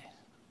is the place.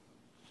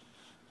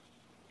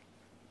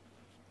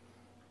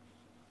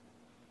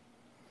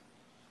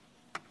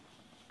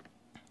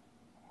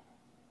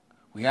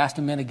 We asked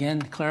the men again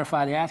to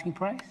clarify the asking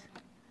price.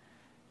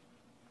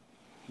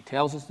 He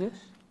tells us this.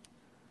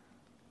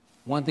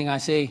 One thing I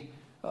say,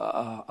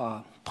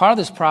 part of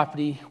this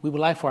property we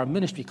would like for our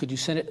ministry. Could you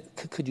sell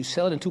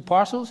it in 2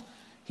 parcels?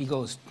 He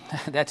goes,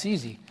 that's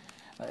easy.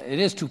 It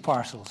is 2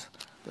 parcels.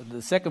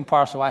 The second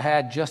parcel I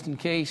had just in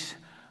case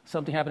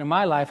something happened in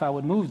my life, I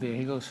would move there.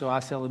 He goes, so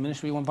I sell the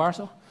ministry 1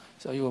 parcel?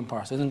 Sell you 1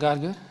 parcel. Isn't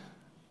God good?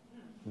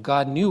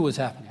 God knew what was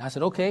happening. I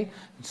said, okay.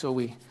 And so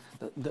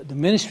the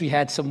ministry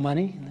had some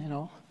money,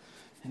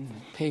 and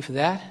pay for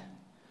that.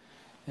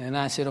 And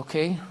I said,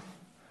 okay,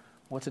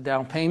 what's the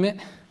down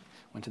payment?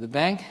 Went to the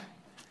bank.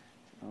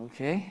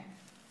 Okay.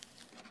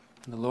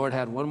 And the Lord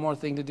had one more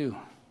thing to do.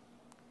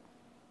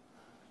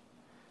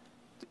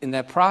 In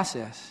that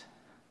process,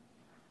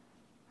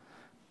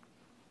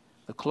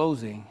 the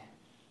closing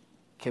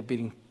kept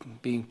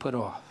being put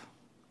off.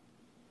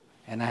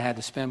 And I had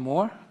to spend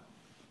more.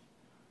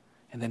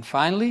 And then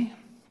finally,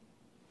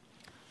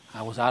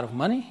 I was out of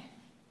money.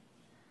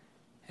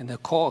 And the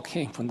call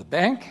came from the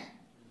bank.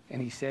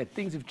 And he said,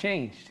 things have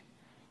changed.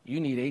 You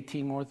need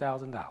 $18,000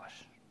 more.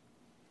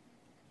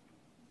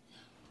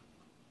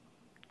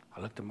 I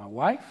looked at my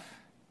wife.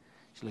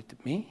 She looked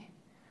at me.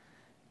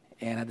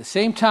 And at the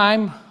same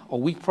time, a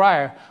week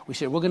prior, we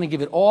said, we're going to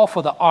give it all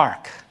for the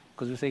ark.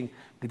 Because we're saying,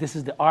 this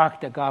is the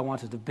ark that God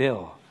wants us to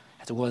build,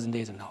 as it was in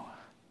days of Noah.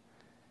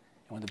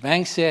 And when the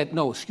bank said,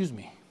 no, excuse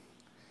me,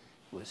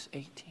 it was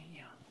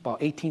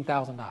about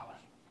 $18,000.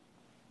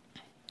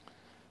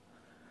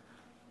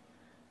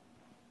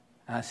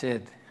 And I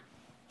said,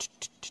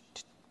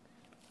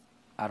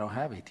 I don't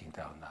have $18,000.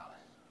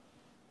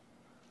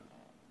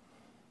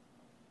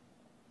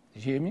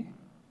 Did you hear me?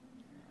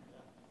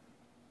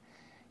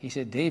 He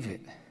said,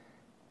 David,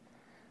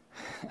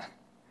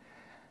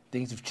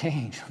 things have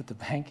changed with the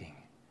banking.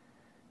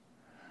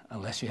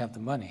 Unless you have the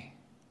money,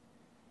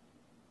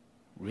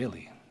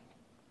 really,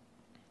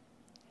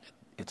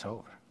 it's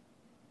over.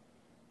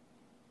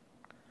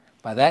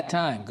 By that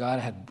time, God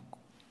had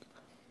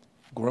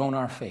grown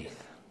our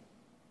faith.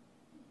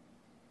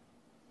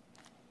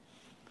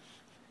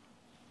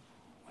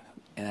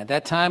 And at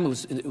that time,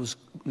 it was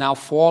now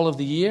fall of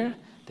the year.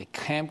 The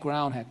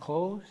campground had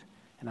closed,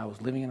 and I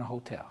was living in a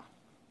hotel.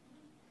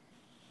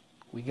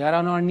 We got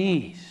on our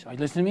knees. Are you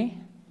listening to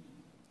me?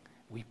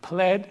 We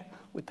pled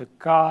with the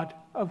God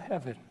of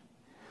heaven.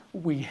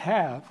 We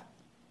have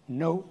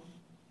no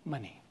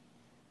money.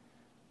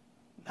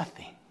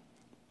 Nothing.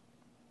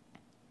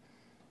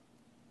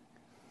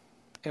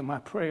 And my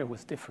prayer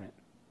was different.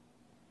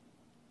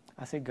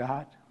 I said,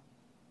 God,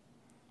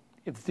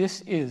 if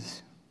this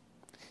is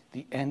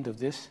the end of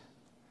this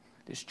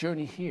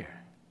journey here,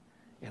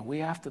 and we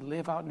have to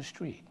live out in the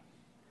street,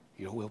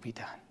 your will be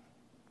done.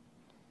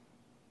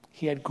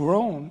 He had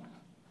grown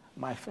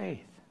my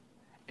faith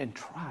and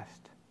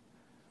trust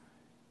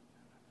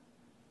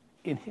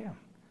in him.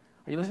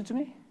 Are you listening to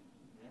me?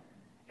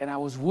 And I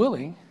was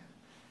willing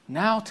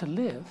now to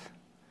live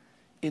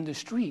in the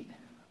street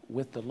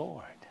with the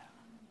Lord.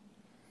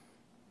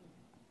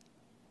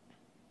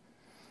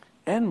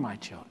 And my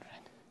children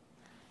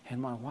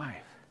and my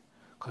wife.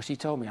 Because she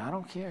told me, I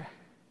don't care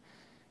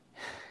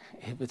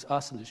if it's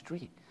us in the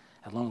street,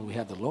 as long as we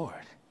have the Lord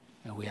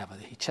and we have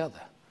each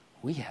other.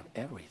 We have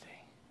everything.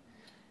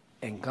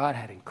 And God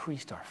had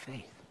increased our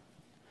faith.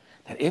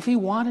 That if he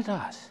wanted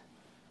us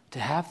to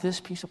have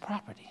this piece of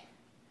property,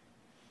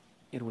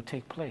 it would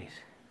take place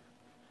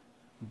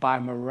by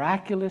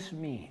miraculous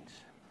means.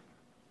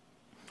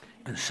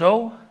 And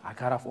so I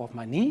got off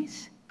my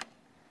knees.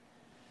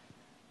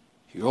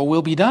 Your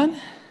will be done.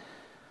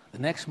 The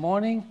next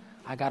morning,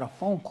 I got a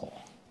phone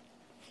call.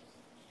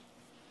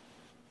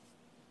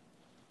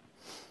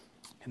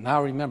 And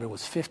now remember, it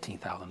was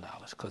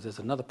 $15,000 because there's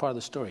another part of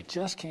the story. It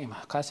just came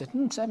out. I said,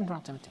 around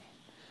 17.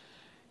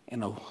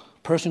 And a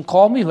person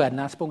called me who had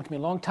not spoken to me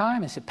in a long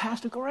time and said,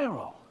 Pastor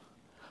Guerrero,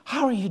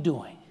 how are you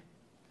doing?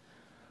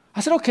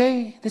 I said,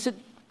 okay. They said,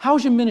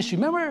 how's your ministry?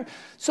 Remember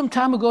some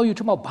time ago you were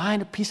talking about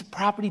buying a piece of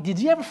property. Did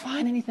you ever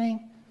find anything?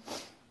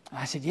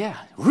 I said, yeah.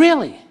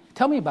 Really?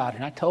 Tell me about it.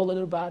 And I told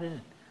her about it.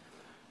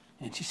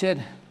 And she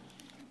said,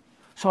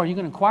 so are you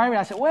going to inquire?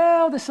 I said,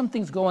 well, there's some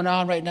things going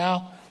on right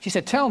now. She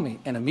said, tell me.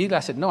 And immediately I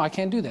said, no, I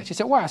can't do that. She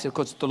said, why? I said,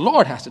 because the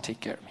Lord has to take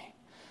care of me.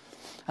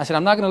 I said,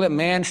 I'm not going to let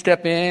man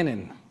step in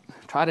and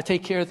try to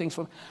take care of things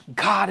for me.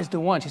 God is the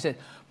one. She said,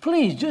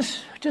 please,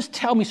 just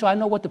tell me so I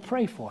know what to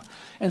pray for.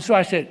 And so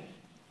I said,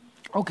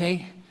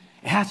 okay,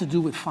 it has to do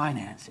with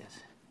finances.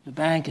 The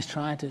bank is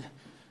trying to,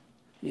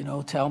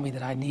 tell me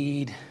that I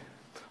need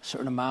a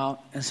certain amount.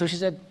 And so she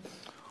said,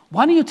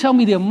 why don't you tell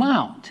me the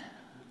amount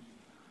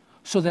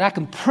so that I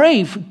can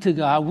pray to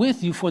God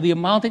with you for the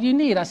amount that you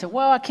need? I said,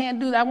 well, I can't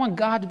do that. I want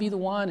God to be the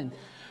one. And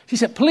she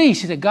said, please.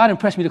 She said, God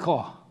impressed me to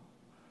call.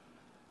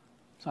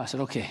 So I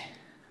said, okay.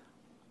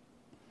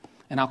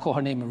 And I'll call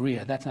her name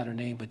Maria. That's not her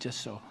name, but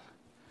just so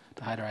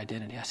to hide her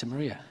identity. I said,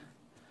 Maria,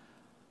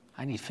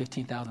 I need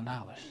 $15,000.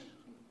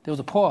 There was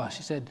a pause.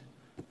 She said,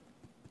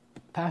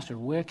 Pastor,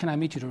 where can I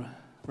meet you to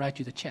write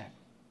you the check?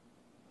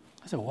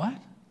 I said, what?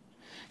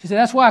 She said,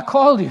 that's why I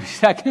called you. She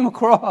said, I came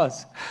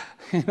across,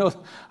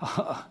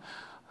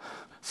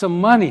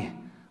 some money,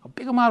 a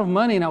big amount of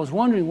money, and I was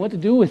wondering what to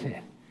do with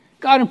it.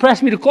 God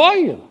impressed me to call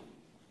you.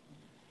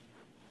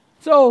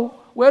 So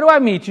where do I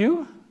meet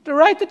you to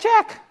write the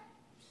check?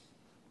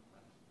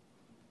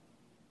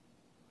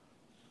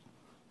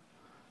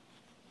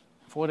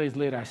 Four days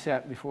later, I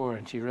sat before her,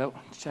 and she wrote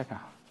the check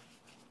out.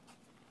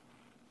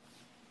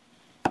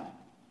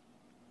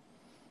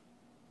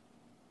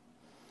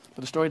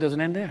 But the story doesn't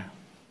end there.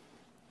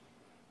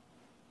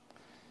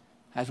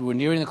 As we were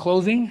nearing the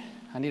closing,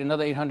 I need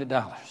another $800.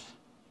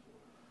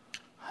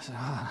 I said,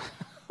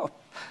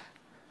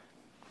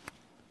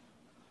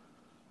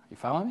 You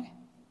following me?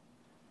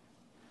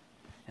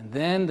 And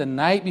then the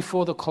night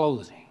before the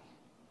closing,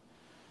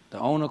 the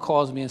owner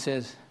calls me and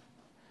says,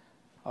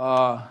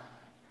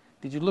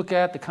 did you look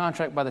at the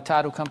contract by the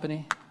title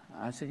company?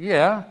 I said,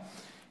 yeah.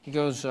 He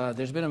goes,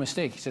 there's been a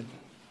mistake. He said,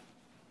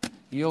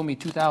 you owe me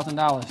 $2,000.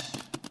 I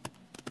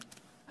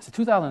said,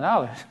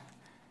 $2,000?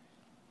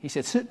 He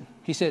said, sit.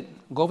 He said,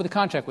 go over the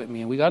contract with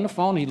me. And we got on the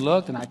phone. He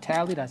looked, and I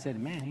tallied. I said,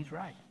 man, he's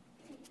right.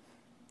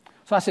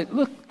 So I said,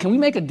 look, can we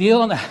make a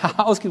deal on the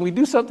house? Can we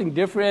do something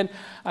different?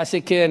 I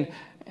said,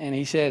 and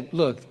he said,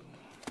 look,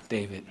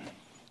 David,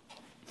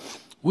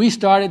 we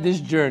started this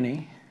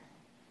journey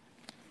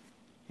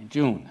in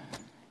June.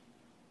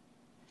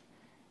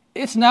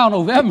 It's now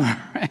November,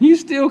 and you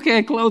still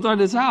can't close on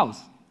this house.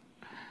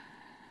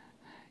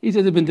 He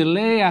said, there's been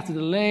delay after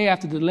delay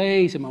after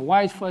delay. He said, my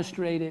wife's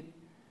frustrated.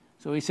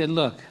 So he said,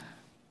 look,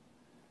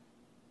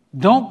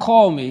 don't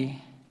call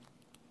me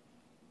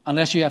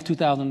unless you have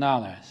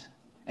 $2,000.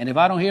 And if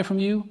I don't hear from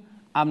you,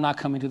 I'm not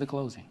coming to the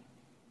closing.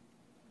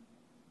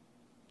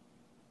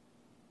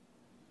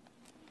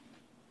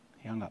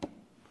 He hung up.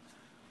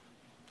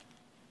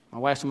 My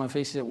wife saw my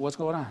face. She said, what's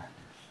going on?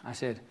 I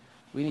said,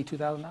 we need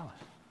 $2,000.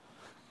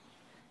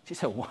 She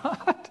said,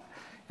 what?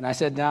 And I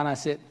sat down. I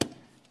said,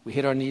 we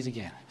hit our knees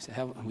again.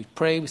 We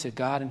prayed. We said,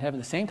 God in heaven,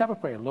 the same type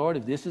of prayer. Lord,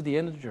 if this is the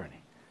end of the journey,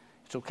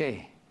 it's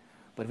okay.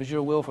 But if it's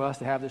your will for us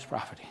to have this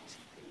property,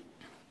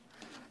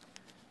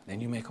 then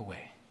you make a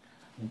way.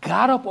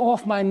 Got up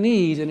off my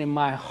knees, and in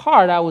my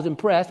heart, I was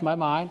impressed, my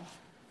mind.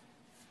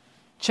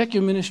 Check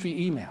your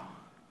ministry email.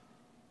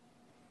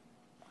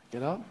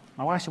 Get up.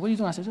 My wife said, what are you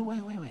doing? I said,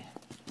 wait.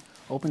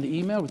 Open the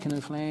email,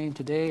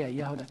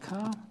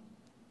 rekindleflame@yahoo.com.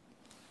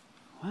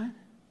 What?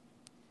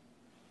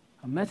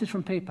 A message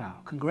from PayPal.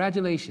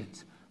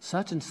 Congratulations.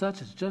 Such and such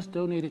has just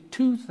donated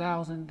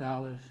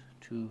 $2,000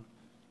 to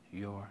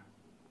your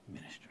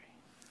ministry.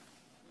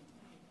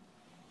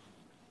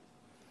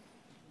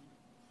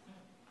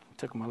 I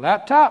took my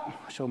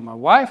laptop, showed my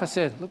wife. I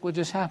said, look what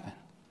just happened.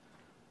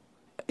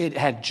 It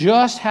had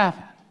just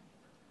happened.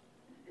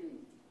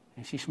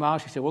 And she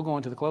smiled. She said, we're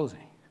going to the closing.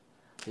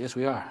 I said, yes,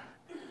 we are.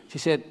 She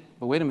said,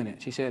 but wait a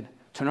minute. She said,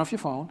 turn off your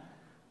phone,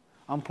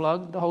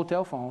 unplug the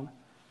hotel phone,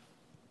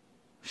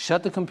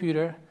 shut the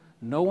computer.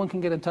 No one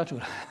can get in touch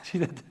with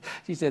her.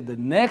 She said, the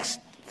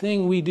next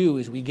thing we do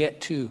is we get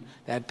to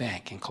that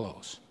bank and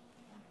close.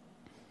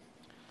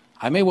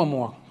 I made one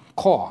more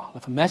call,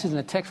 left a message and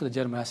a text for the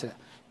gentleman. I said,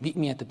 meet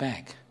me at the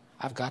bank.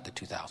 I've got the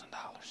 $2,000.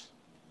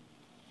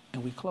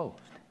 And we closed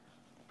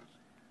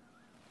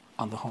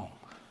on the home.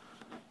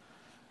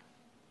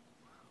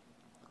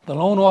 The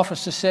loan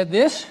officer said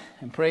this,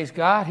 and praise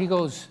God. He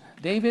goes,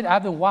 David,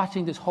 I've been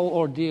watching this whole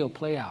ordeal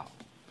play out.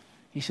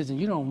 He says, and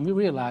you don't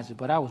realize it,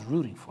 but I was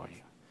rooting for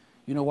you.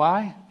 You know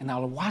why? And now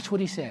watch what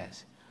he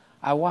says.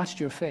 I watched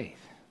your faith.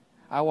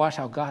 I watched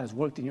how God has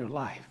worked in your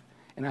life.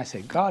 And I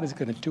said, God is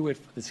going to do it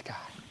for this guy.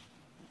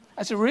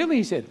 I said, really?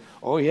 He said,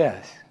 oh,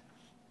 yes.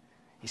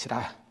 He said,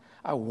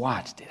 I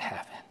watched it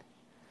happen.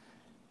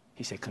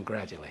 He said,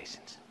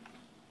 congratulations.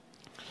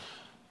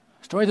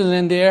 Story doesn't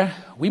end there.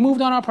 We moved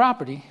on our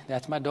property.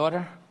 That's my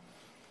daughter.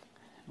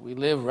 We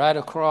live right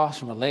across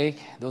from a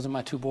lake. Those are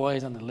my two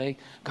boys on the lake.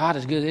 God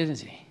is good, isn't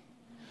he?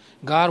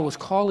 God was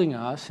calling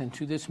us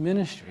into this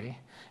ministry,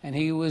 and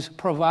he was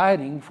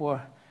providing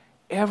for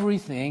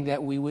everything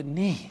that we would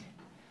need.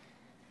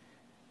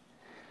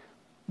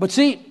 But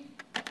see,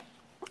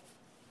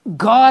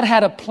 God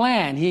had a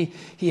plan. He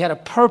had a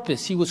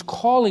purpose. He was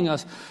calling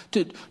us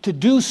to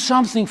do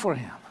something for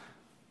him.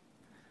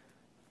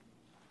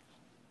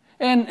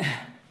 And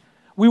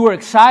we were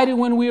excited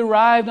when we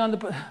arrived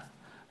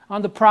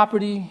on the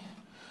property.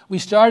 We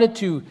started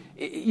to,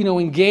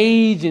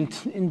 engage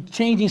in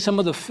changing some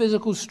of the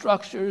physical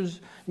structures,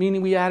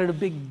 meaning we added a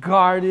big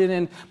garden,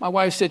 and my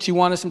wife said she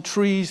wanted some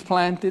trees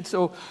planted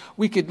so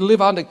we could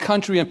live out in the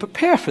country and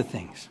prepare for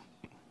things.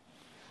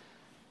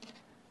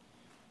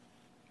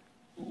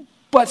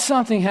 But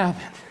something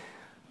happened.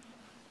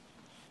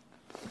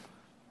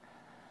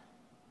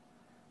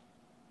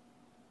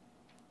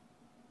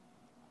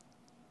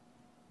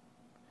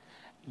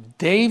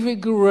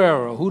 David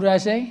Guerrero. Who did I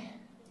say?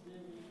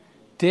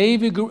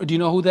 David Guerrero. Do you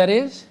know who that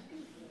is?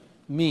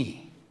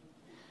 Me.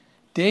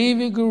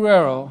 David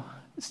Guerrero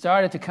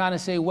started to kind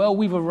of say, well,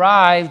 we've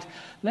arrived.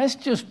 Let's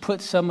just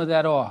put some of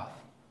that off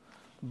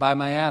by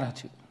my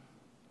attitude.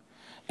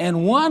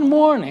 And one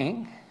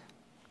morning,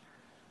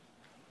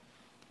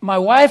 my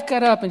wife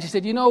got up and she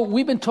said,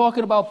 we've been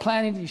talking about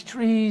planting these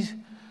trees.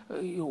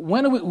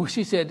 When are we?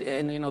 She said,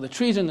 and the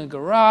trees are in the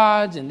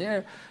garage and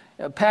they're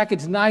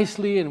packaged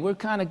nicely and we're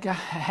kind of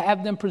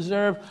have them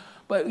preserved.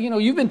 But,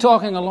 you've been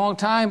talking a long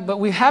time, but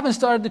we haven't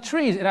started the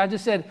trees. And I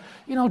just said,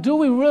 do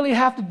we really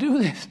have to do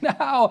this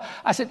now?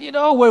 I said,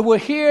 we're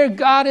here.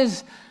 God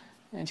is.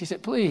 And she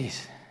said,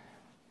 please.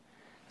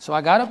 So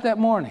I got up that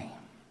morning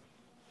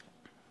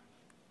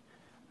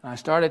and I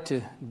started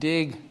to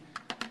dig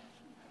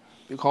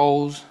big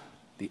holes,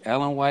 the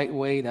Ellen White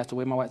way. That's the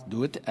way my wife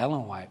do it, the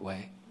Ellen White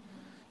way.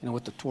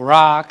 With the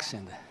rocks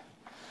and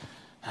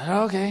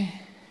okay.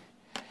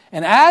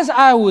 And as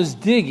I was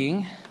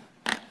digging,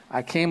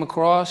 I came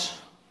across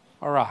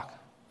a rock.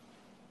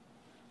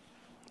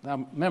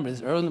 Now remember,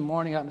 it's early in the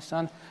morning out in the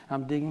sun.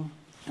 I'm digging,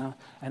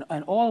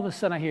 and all of a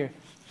sudden I hear,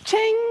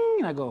 ching,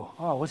 and I go,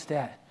 oh, what's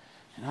that?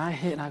 And I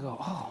hit, and I go,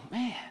 oh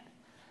man.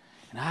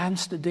 And I'm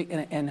still digging,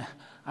 and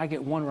I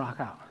get one rock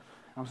out.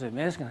 I'm saying,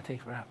 man, it's going to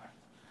take forever.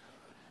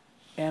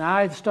 And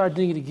I start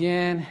digging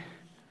again.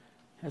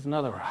 There's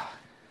another rock.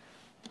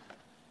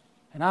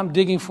 And I'm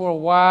digging for a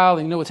while,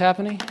 and you know what's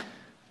happening?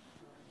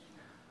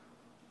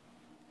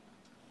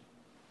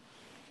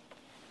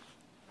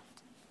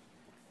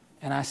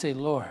 And I say,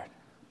 Lord,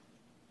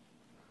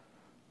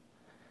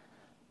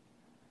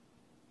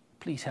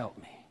 please help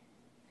me.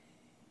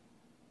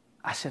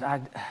 I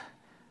said,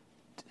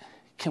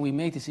 can we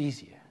make this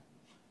easier?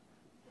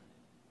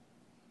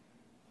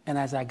 And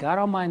as I got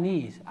on my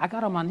knees. I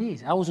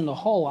was in the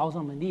hole. I was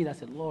on my knees. I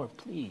said, Lord,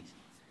 please.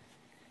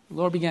 The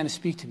Lord began to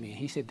speak to me.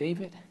 He said,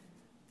 David,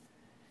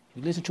 if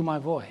you listen to my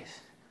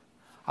voice,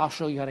 I'll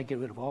show you how to get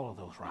rid of all of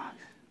those rocks.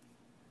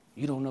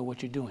 You don't know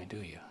what you're doing, do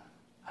you?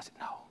 I said,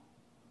 no.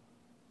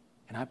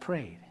 And I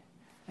prayed.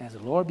 And as the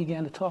Lord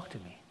began to talk to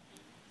me,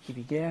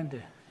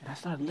 and I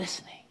started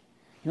listening.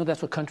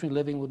 That's what country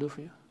living will do for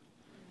you?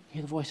 You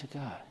hear the voice of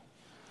God.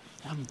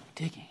 And I'm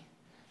digging,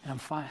 and I'm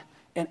fine.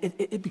 And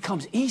it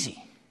becomes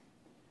easy.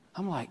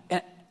 I'm like,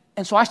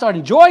 and so I started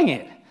enjoying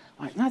it.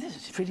 I'm like, no, this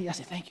is pretty. I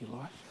said, thank you,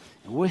 Lord.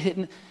 And we're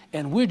hitting,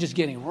 and we're just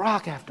getting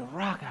rock after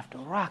rock after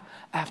rock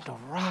after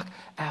rock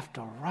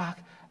after rock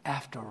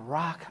after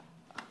rock.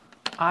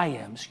 I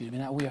am,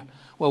 not we are.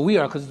 Well, we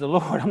are because the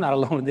Lord, I'm not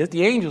alone in this.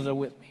 The angels are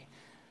with me.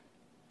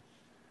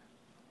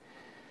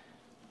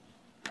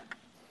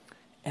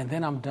 And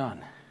then I'm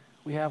done.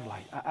 We have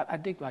I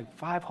dig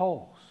 5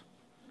 holes.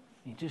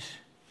 And just,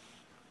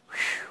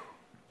 whew.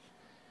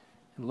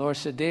 And the Lord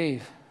said,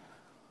 Dave,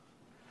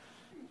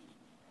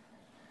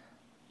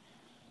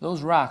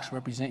 those rocks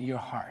represent your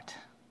heart.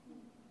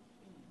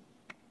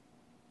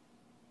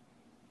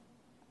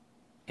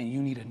 And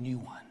you need a new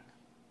one.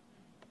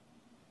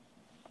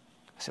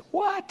 I said,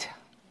 what?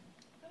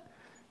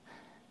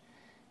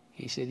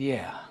 He said,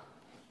 yeah.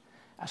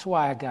 That's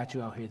why I got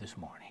you out here this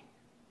morning.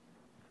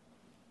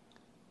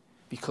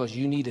 Because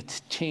you need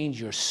to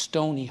change your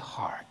stony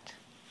heart.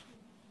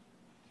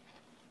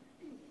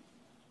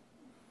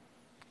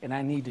 And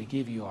I need to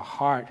give you a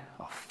heart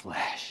of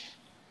flesh.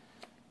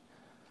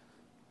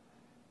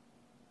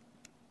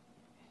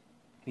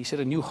 He said,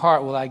 a new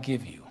heart will I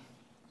give you,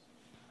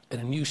 and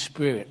a new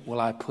spirit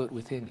will I put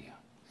within you.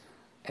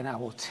 And I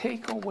will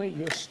take away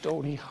your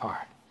stony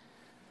heart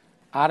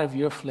out of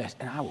your flesh,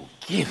 and I will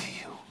give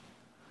you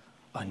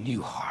a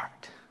new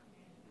heart.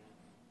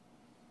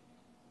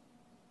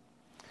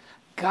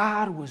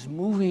 God was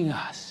moving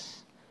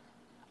us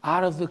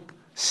out of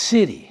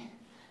city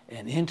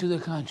and into the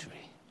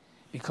country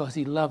because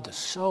he loved us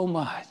so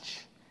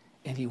much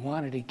and he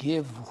wanted to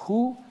give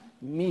who?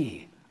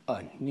 Me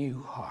a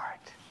new heart.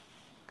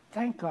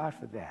 Thank God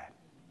for that.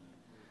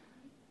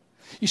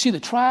 You see, the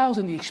trials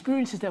and the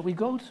experiences that we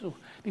go through,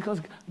 because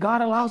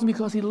God allows them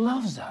because he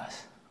loves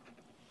us.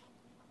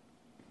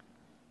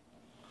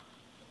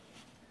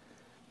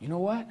 You know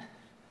what?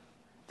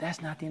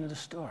 That's not the end of the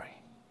story.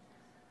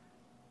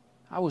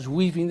 I was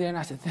weeping there and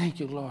I said, thank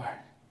you, Lord.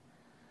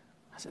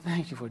 I said,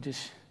 thank you for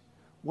just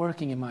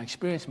working in my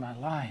experience, my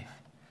life.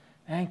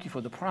 Thank you for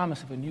the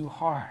promise of a new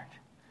heart.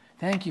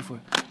 Thank you for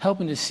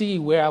helping to see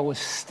where I was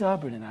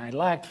stubborn and I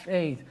lacked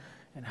faith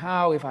and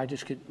how if I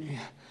just could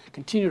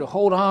continue to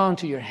hold on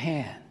to your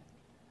hand.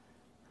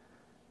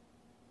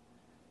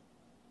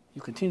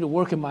 You continue to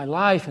work in my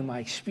life and my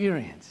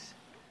experience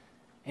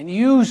and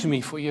use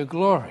me for your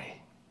glory.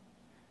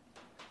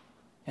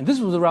 And this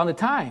was around the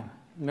time.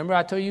 Remember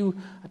I told you,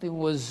 I think it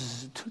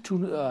was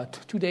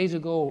 2 days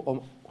ago, or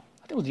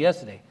I think it was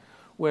yesterday,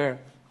 where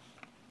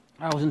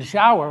I was in the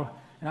shower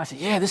and I said,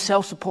 yeah, this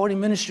self-supporting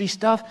ministry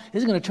stuff,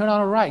 this is going to turn out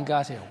all right. And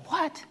God said,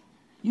 what?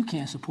 You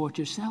can't support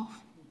yourself.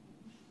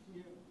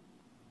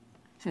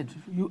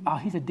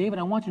 He said, David,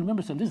 I want you to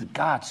remember something. This is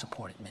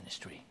God-supported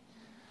ministry.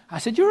 I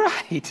said, you're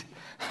right.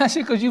 I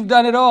said, because you've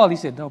done it all. He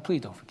said, no,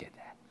 please don't forget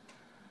that.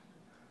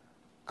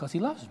 Because he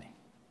loves me.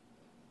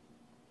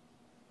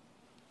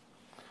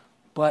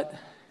 But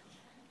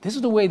this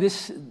is the way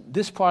this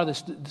part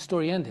of the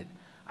story ended.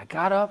 I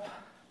got up,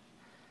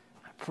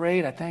 I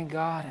prayed, I thanked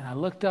God, and I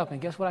looked up, and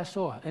guess what I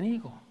saw? An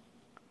eagle.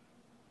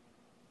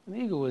 An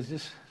eagle was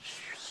just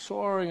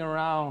soaring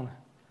around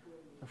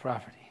the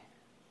property.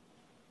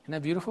 Isn't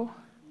that beautiful?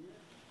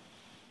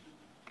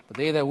 But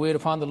they that wait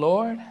upon the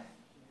Lord,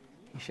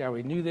 he shall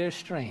renew their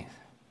strength.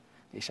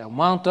 They shall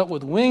mount up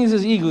with wings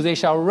as eagles. They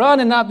shall run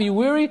and not be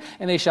weary,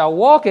 and they shall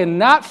walk and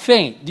not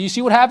faint. Do you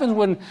see what happens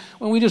when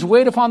we just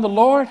wait upon the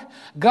Lord?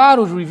 God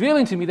was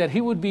revealing to me that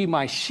he would be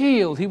my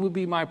shield. He would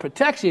be my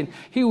protection.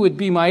 He would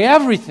be my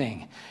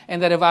everything.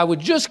 And that if I would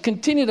just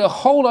continue to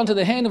hold onto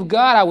the hand of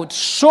God, I would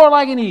soar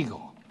like an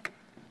eagle.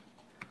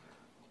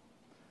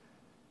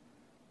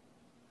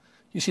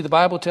 You see, the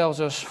Bible tells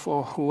us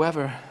for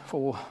whatever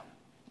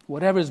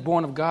is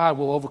born of God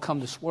will overcome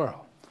this world,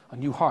 a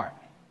new heart.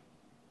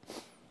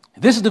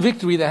 This is the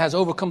victory that has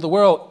overcome the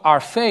world, our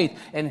faith.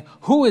 And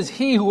who is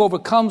he who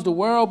overcomes the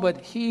world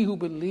but he who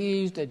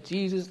believes that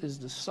Jesus is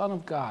the Son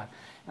of God?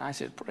 And I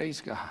said,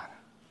 praise God.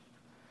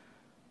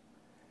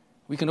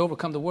 We can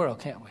overcome the world,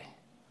 can't we?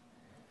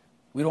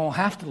 We don't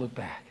have to look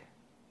back.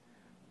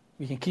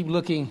 We can keep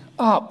looking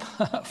up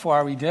for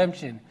our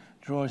redemption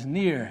draws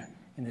near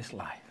in this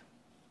life.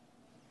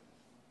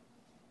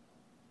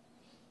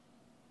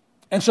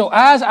 And so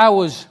as I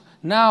was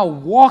now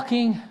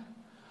walking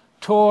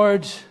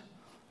towards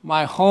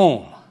my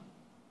home,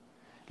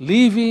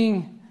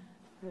 leaving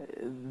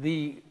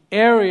the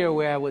area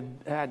where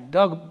I had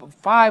dug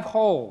 5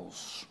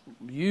 holes,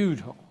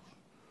 huge holes,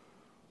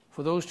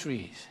 for those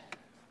trees,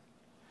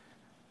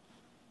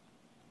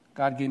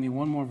 God gave me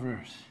one more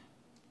verse.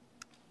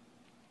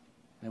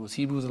 And it was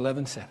Hebrews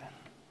 11:7.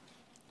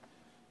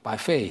 By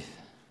faith,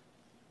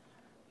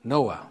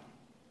 Noah,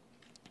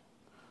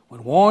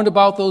 when warned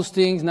about those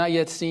things not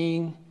yet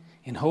seen,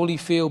 in holy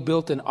field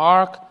built an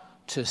ark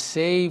to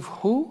save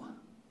who?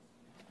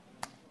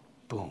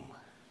 Boom.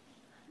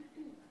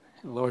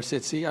 The Lord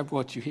said, see, I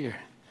brought you here.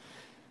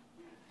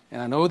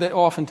 And I know that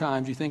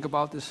oftentimes you think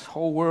about this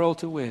whole world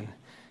to win.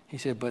 He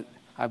said, but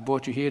I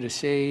brought you here to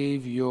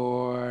save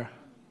your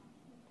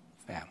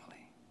family.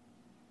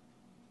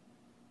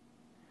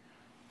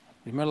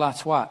 Remember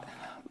Lot's what?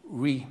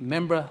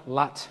 Remember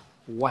Lot's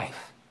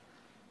wife.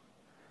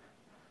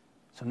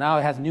 So now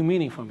it has new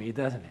meaning for me,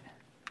 doesn't it?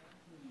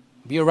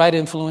 Be a right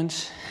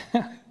influence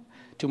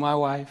to my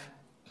wife.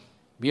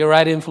 Be a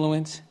right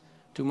influence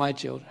to my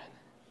children.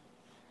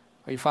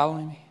 Are you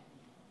following me?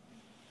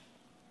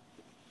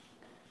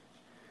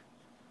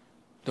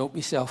 Don't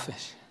be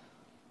selfish.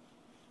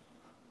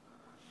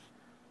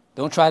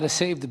 Don't try to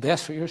save the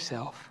best for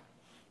yourself.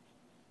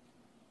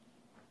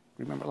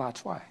 Remember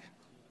Lot's wife.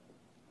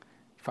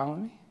 You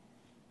following me?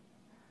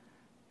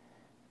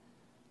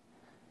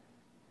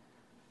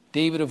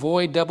 David,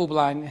 avoid double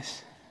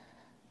blindness.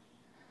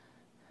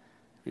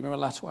 Remember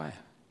Lot's wife.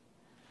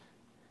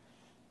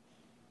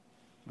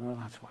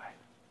 Remember Lot's wife.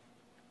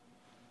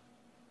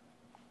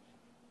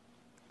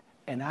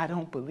 And I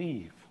don't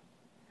believe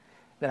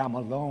that I'm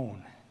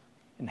alone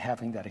in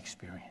having that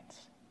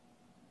experience.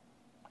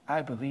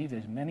 I believe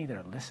there's many that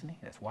are listening,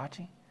 that's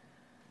watching.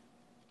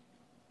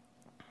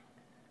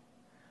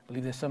 I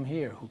believe there's some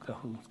here who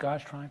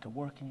God's trying to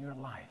work in your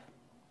life.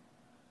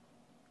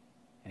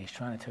 And he's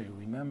trying to tell you,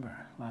 remember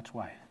Lot's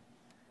wife.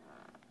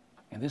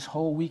 And this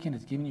whole weekend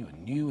has given you a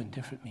new and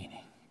different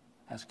meaning,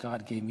 as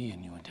God gave me a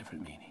new and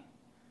different meaning.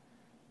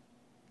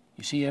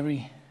 You see,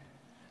 every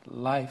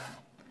life,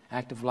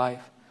 act of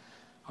life,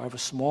 however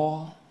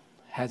small,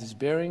 has its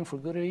bearing for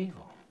good or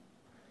evil.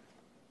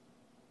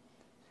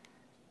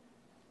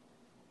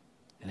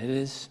 And it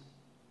is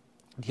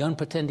the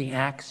unpretending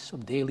acts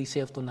of daily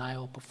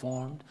self-denial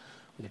performed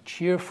with a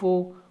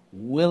cheerful,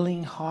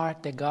 willing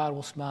heart that God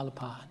will smile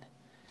upon.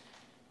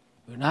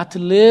 We're not to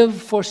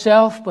live for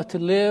self, but to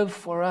live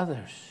for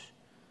others.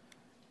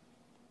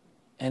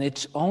 And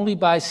it's only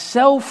by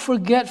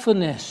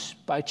self-forgetfulness,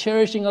 by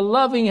cherishing a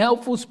loving,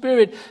 helpful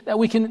spirit, that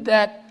we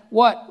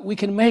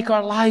can make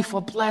our life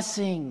a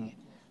blessing.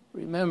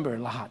 Remember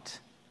Lot.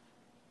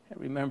 And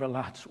remember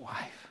Lot's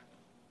wife.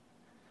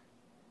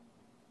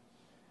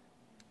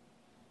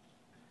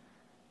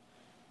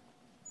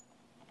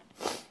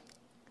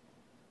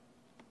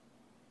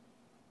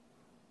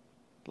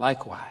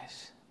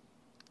 Likewise,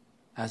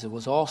 as it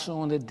was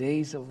also in the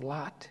days of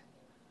Lot,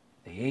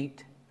 they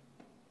ate,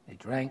 they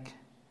drank,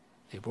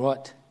 they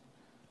brought,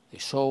 they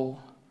sold,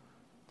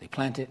 they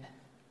planted,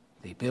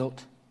 they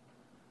built.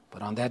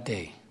 But on that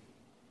day,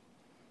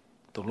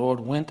 the Lord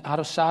went out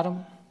of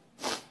Sodom.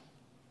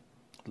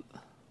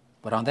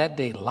 But on that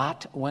day,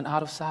 Lot went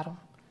out of Sodom.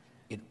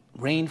 It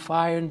rained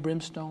fire and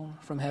brimstone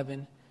from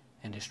heaven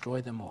and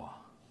destroyed them all.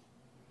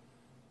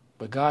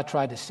 But God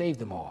tried to save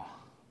them all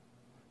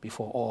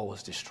before all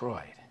was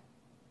destroyed.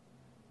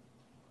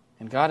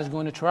 And God is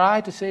going to try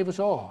to save us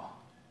all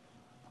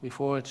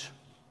before it's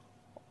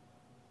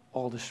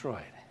all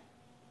destroyed.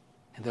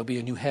 And there'll be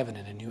a new heaven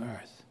and a new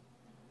earth.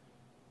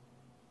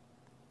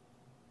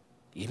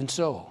 Even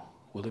so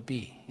will it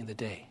be in the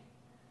day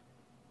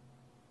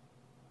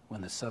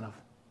when the Son of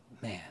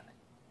Man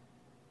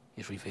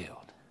is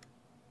revealed.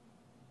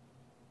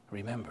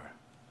 Remember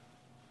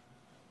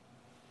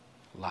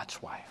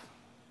Lot's wife.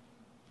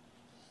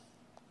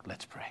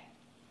 Let's pray.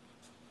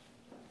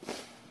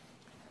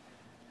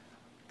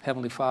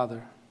 Heavenly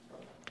Father,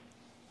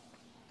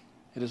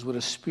 it is with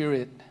a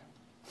spirit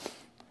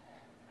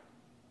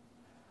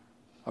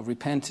of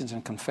repentance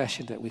and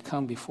confession that we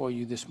come before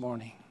you this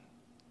morning.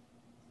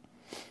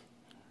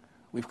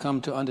 We've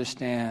come to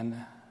understand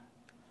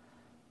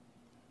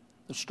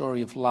the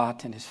story of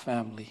Lot and his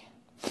family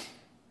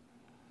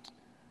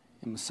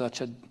in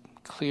such a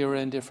clearer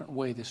and different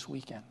way this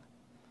weekend.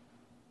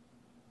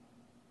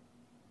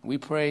 We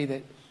pray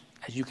that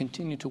as you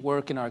continue to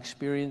work in our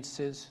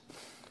experiences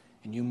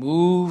and you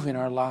move in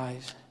our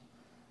lives,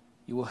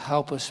 you will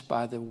help us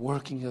by the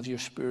working of your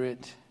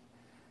Spirit,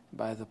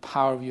 by the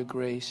power of your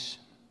grace,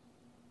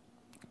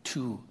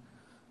 to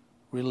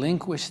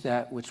relinquish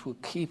that which will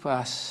keep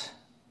us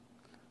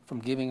from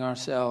giving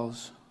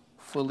ourselves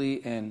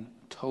fully and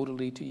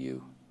totally to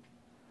you.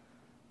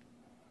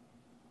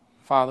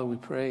 Father, we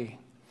pray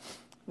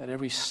that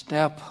every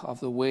step of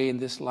the way in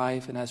this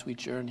life and as we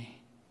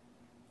journey,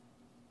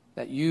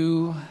 that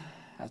you,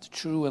 as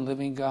true and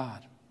living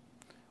God,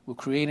 will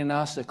create in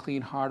us a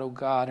clean heart, O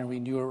God, and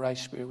renew a right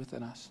spirit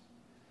within us.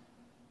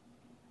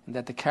 And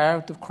that the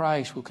character of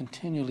Christ will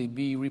continually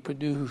be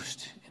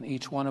reproduced in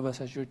each one of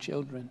us as your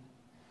children,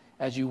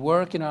 as you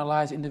work in our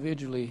lives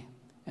individually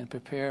and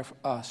prepare for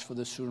us for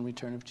the soon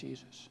return of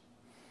Jesus.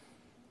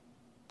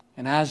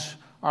 And as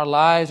our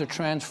lives are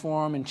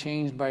transformed and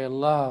changed by your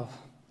love,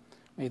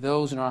 may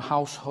those in our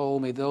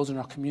household, may those in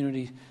our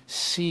community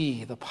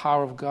see the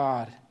power of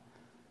God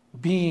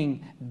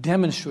being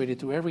demonstrated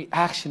through every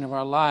action of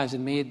our lives,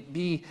 and may it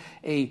be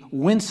a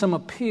winsome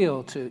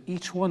appeal to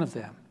each one of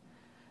them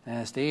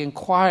as they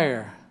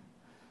inquire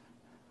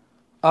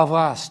of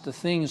us the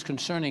things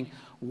concerning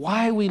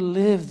why we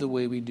live the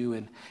way we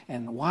do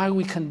and why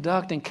we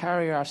conduct and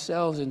carry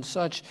ourselves in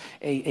such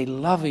a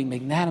loving,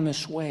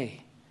 magnanimous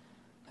way,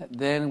 that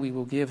then we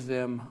will give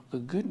them the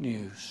good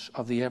news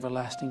of the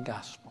everlasting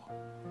gospel,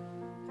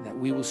 and that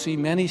we will see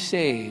many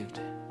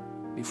saved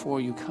before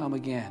you come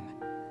again,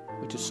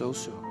 which is so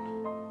soon.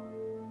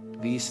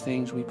 These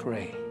things we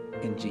pray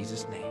in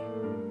Jesus' name.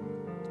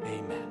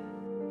 Amen.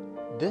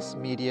 This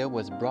media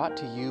was brought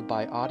to you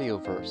by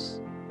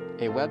Audioverse,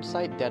 a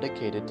website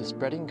dedicated to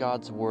spreading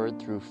God's Word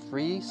through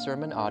free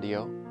sermon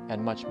audio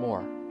and much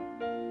more.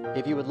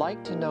 If you would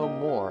like to know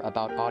more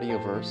about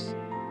Audioverse,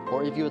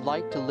 or if you would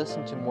like to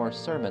listen to more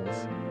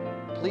sermons,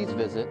 please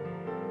visit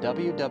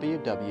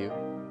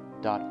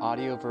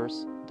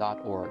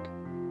www.audioverse.org.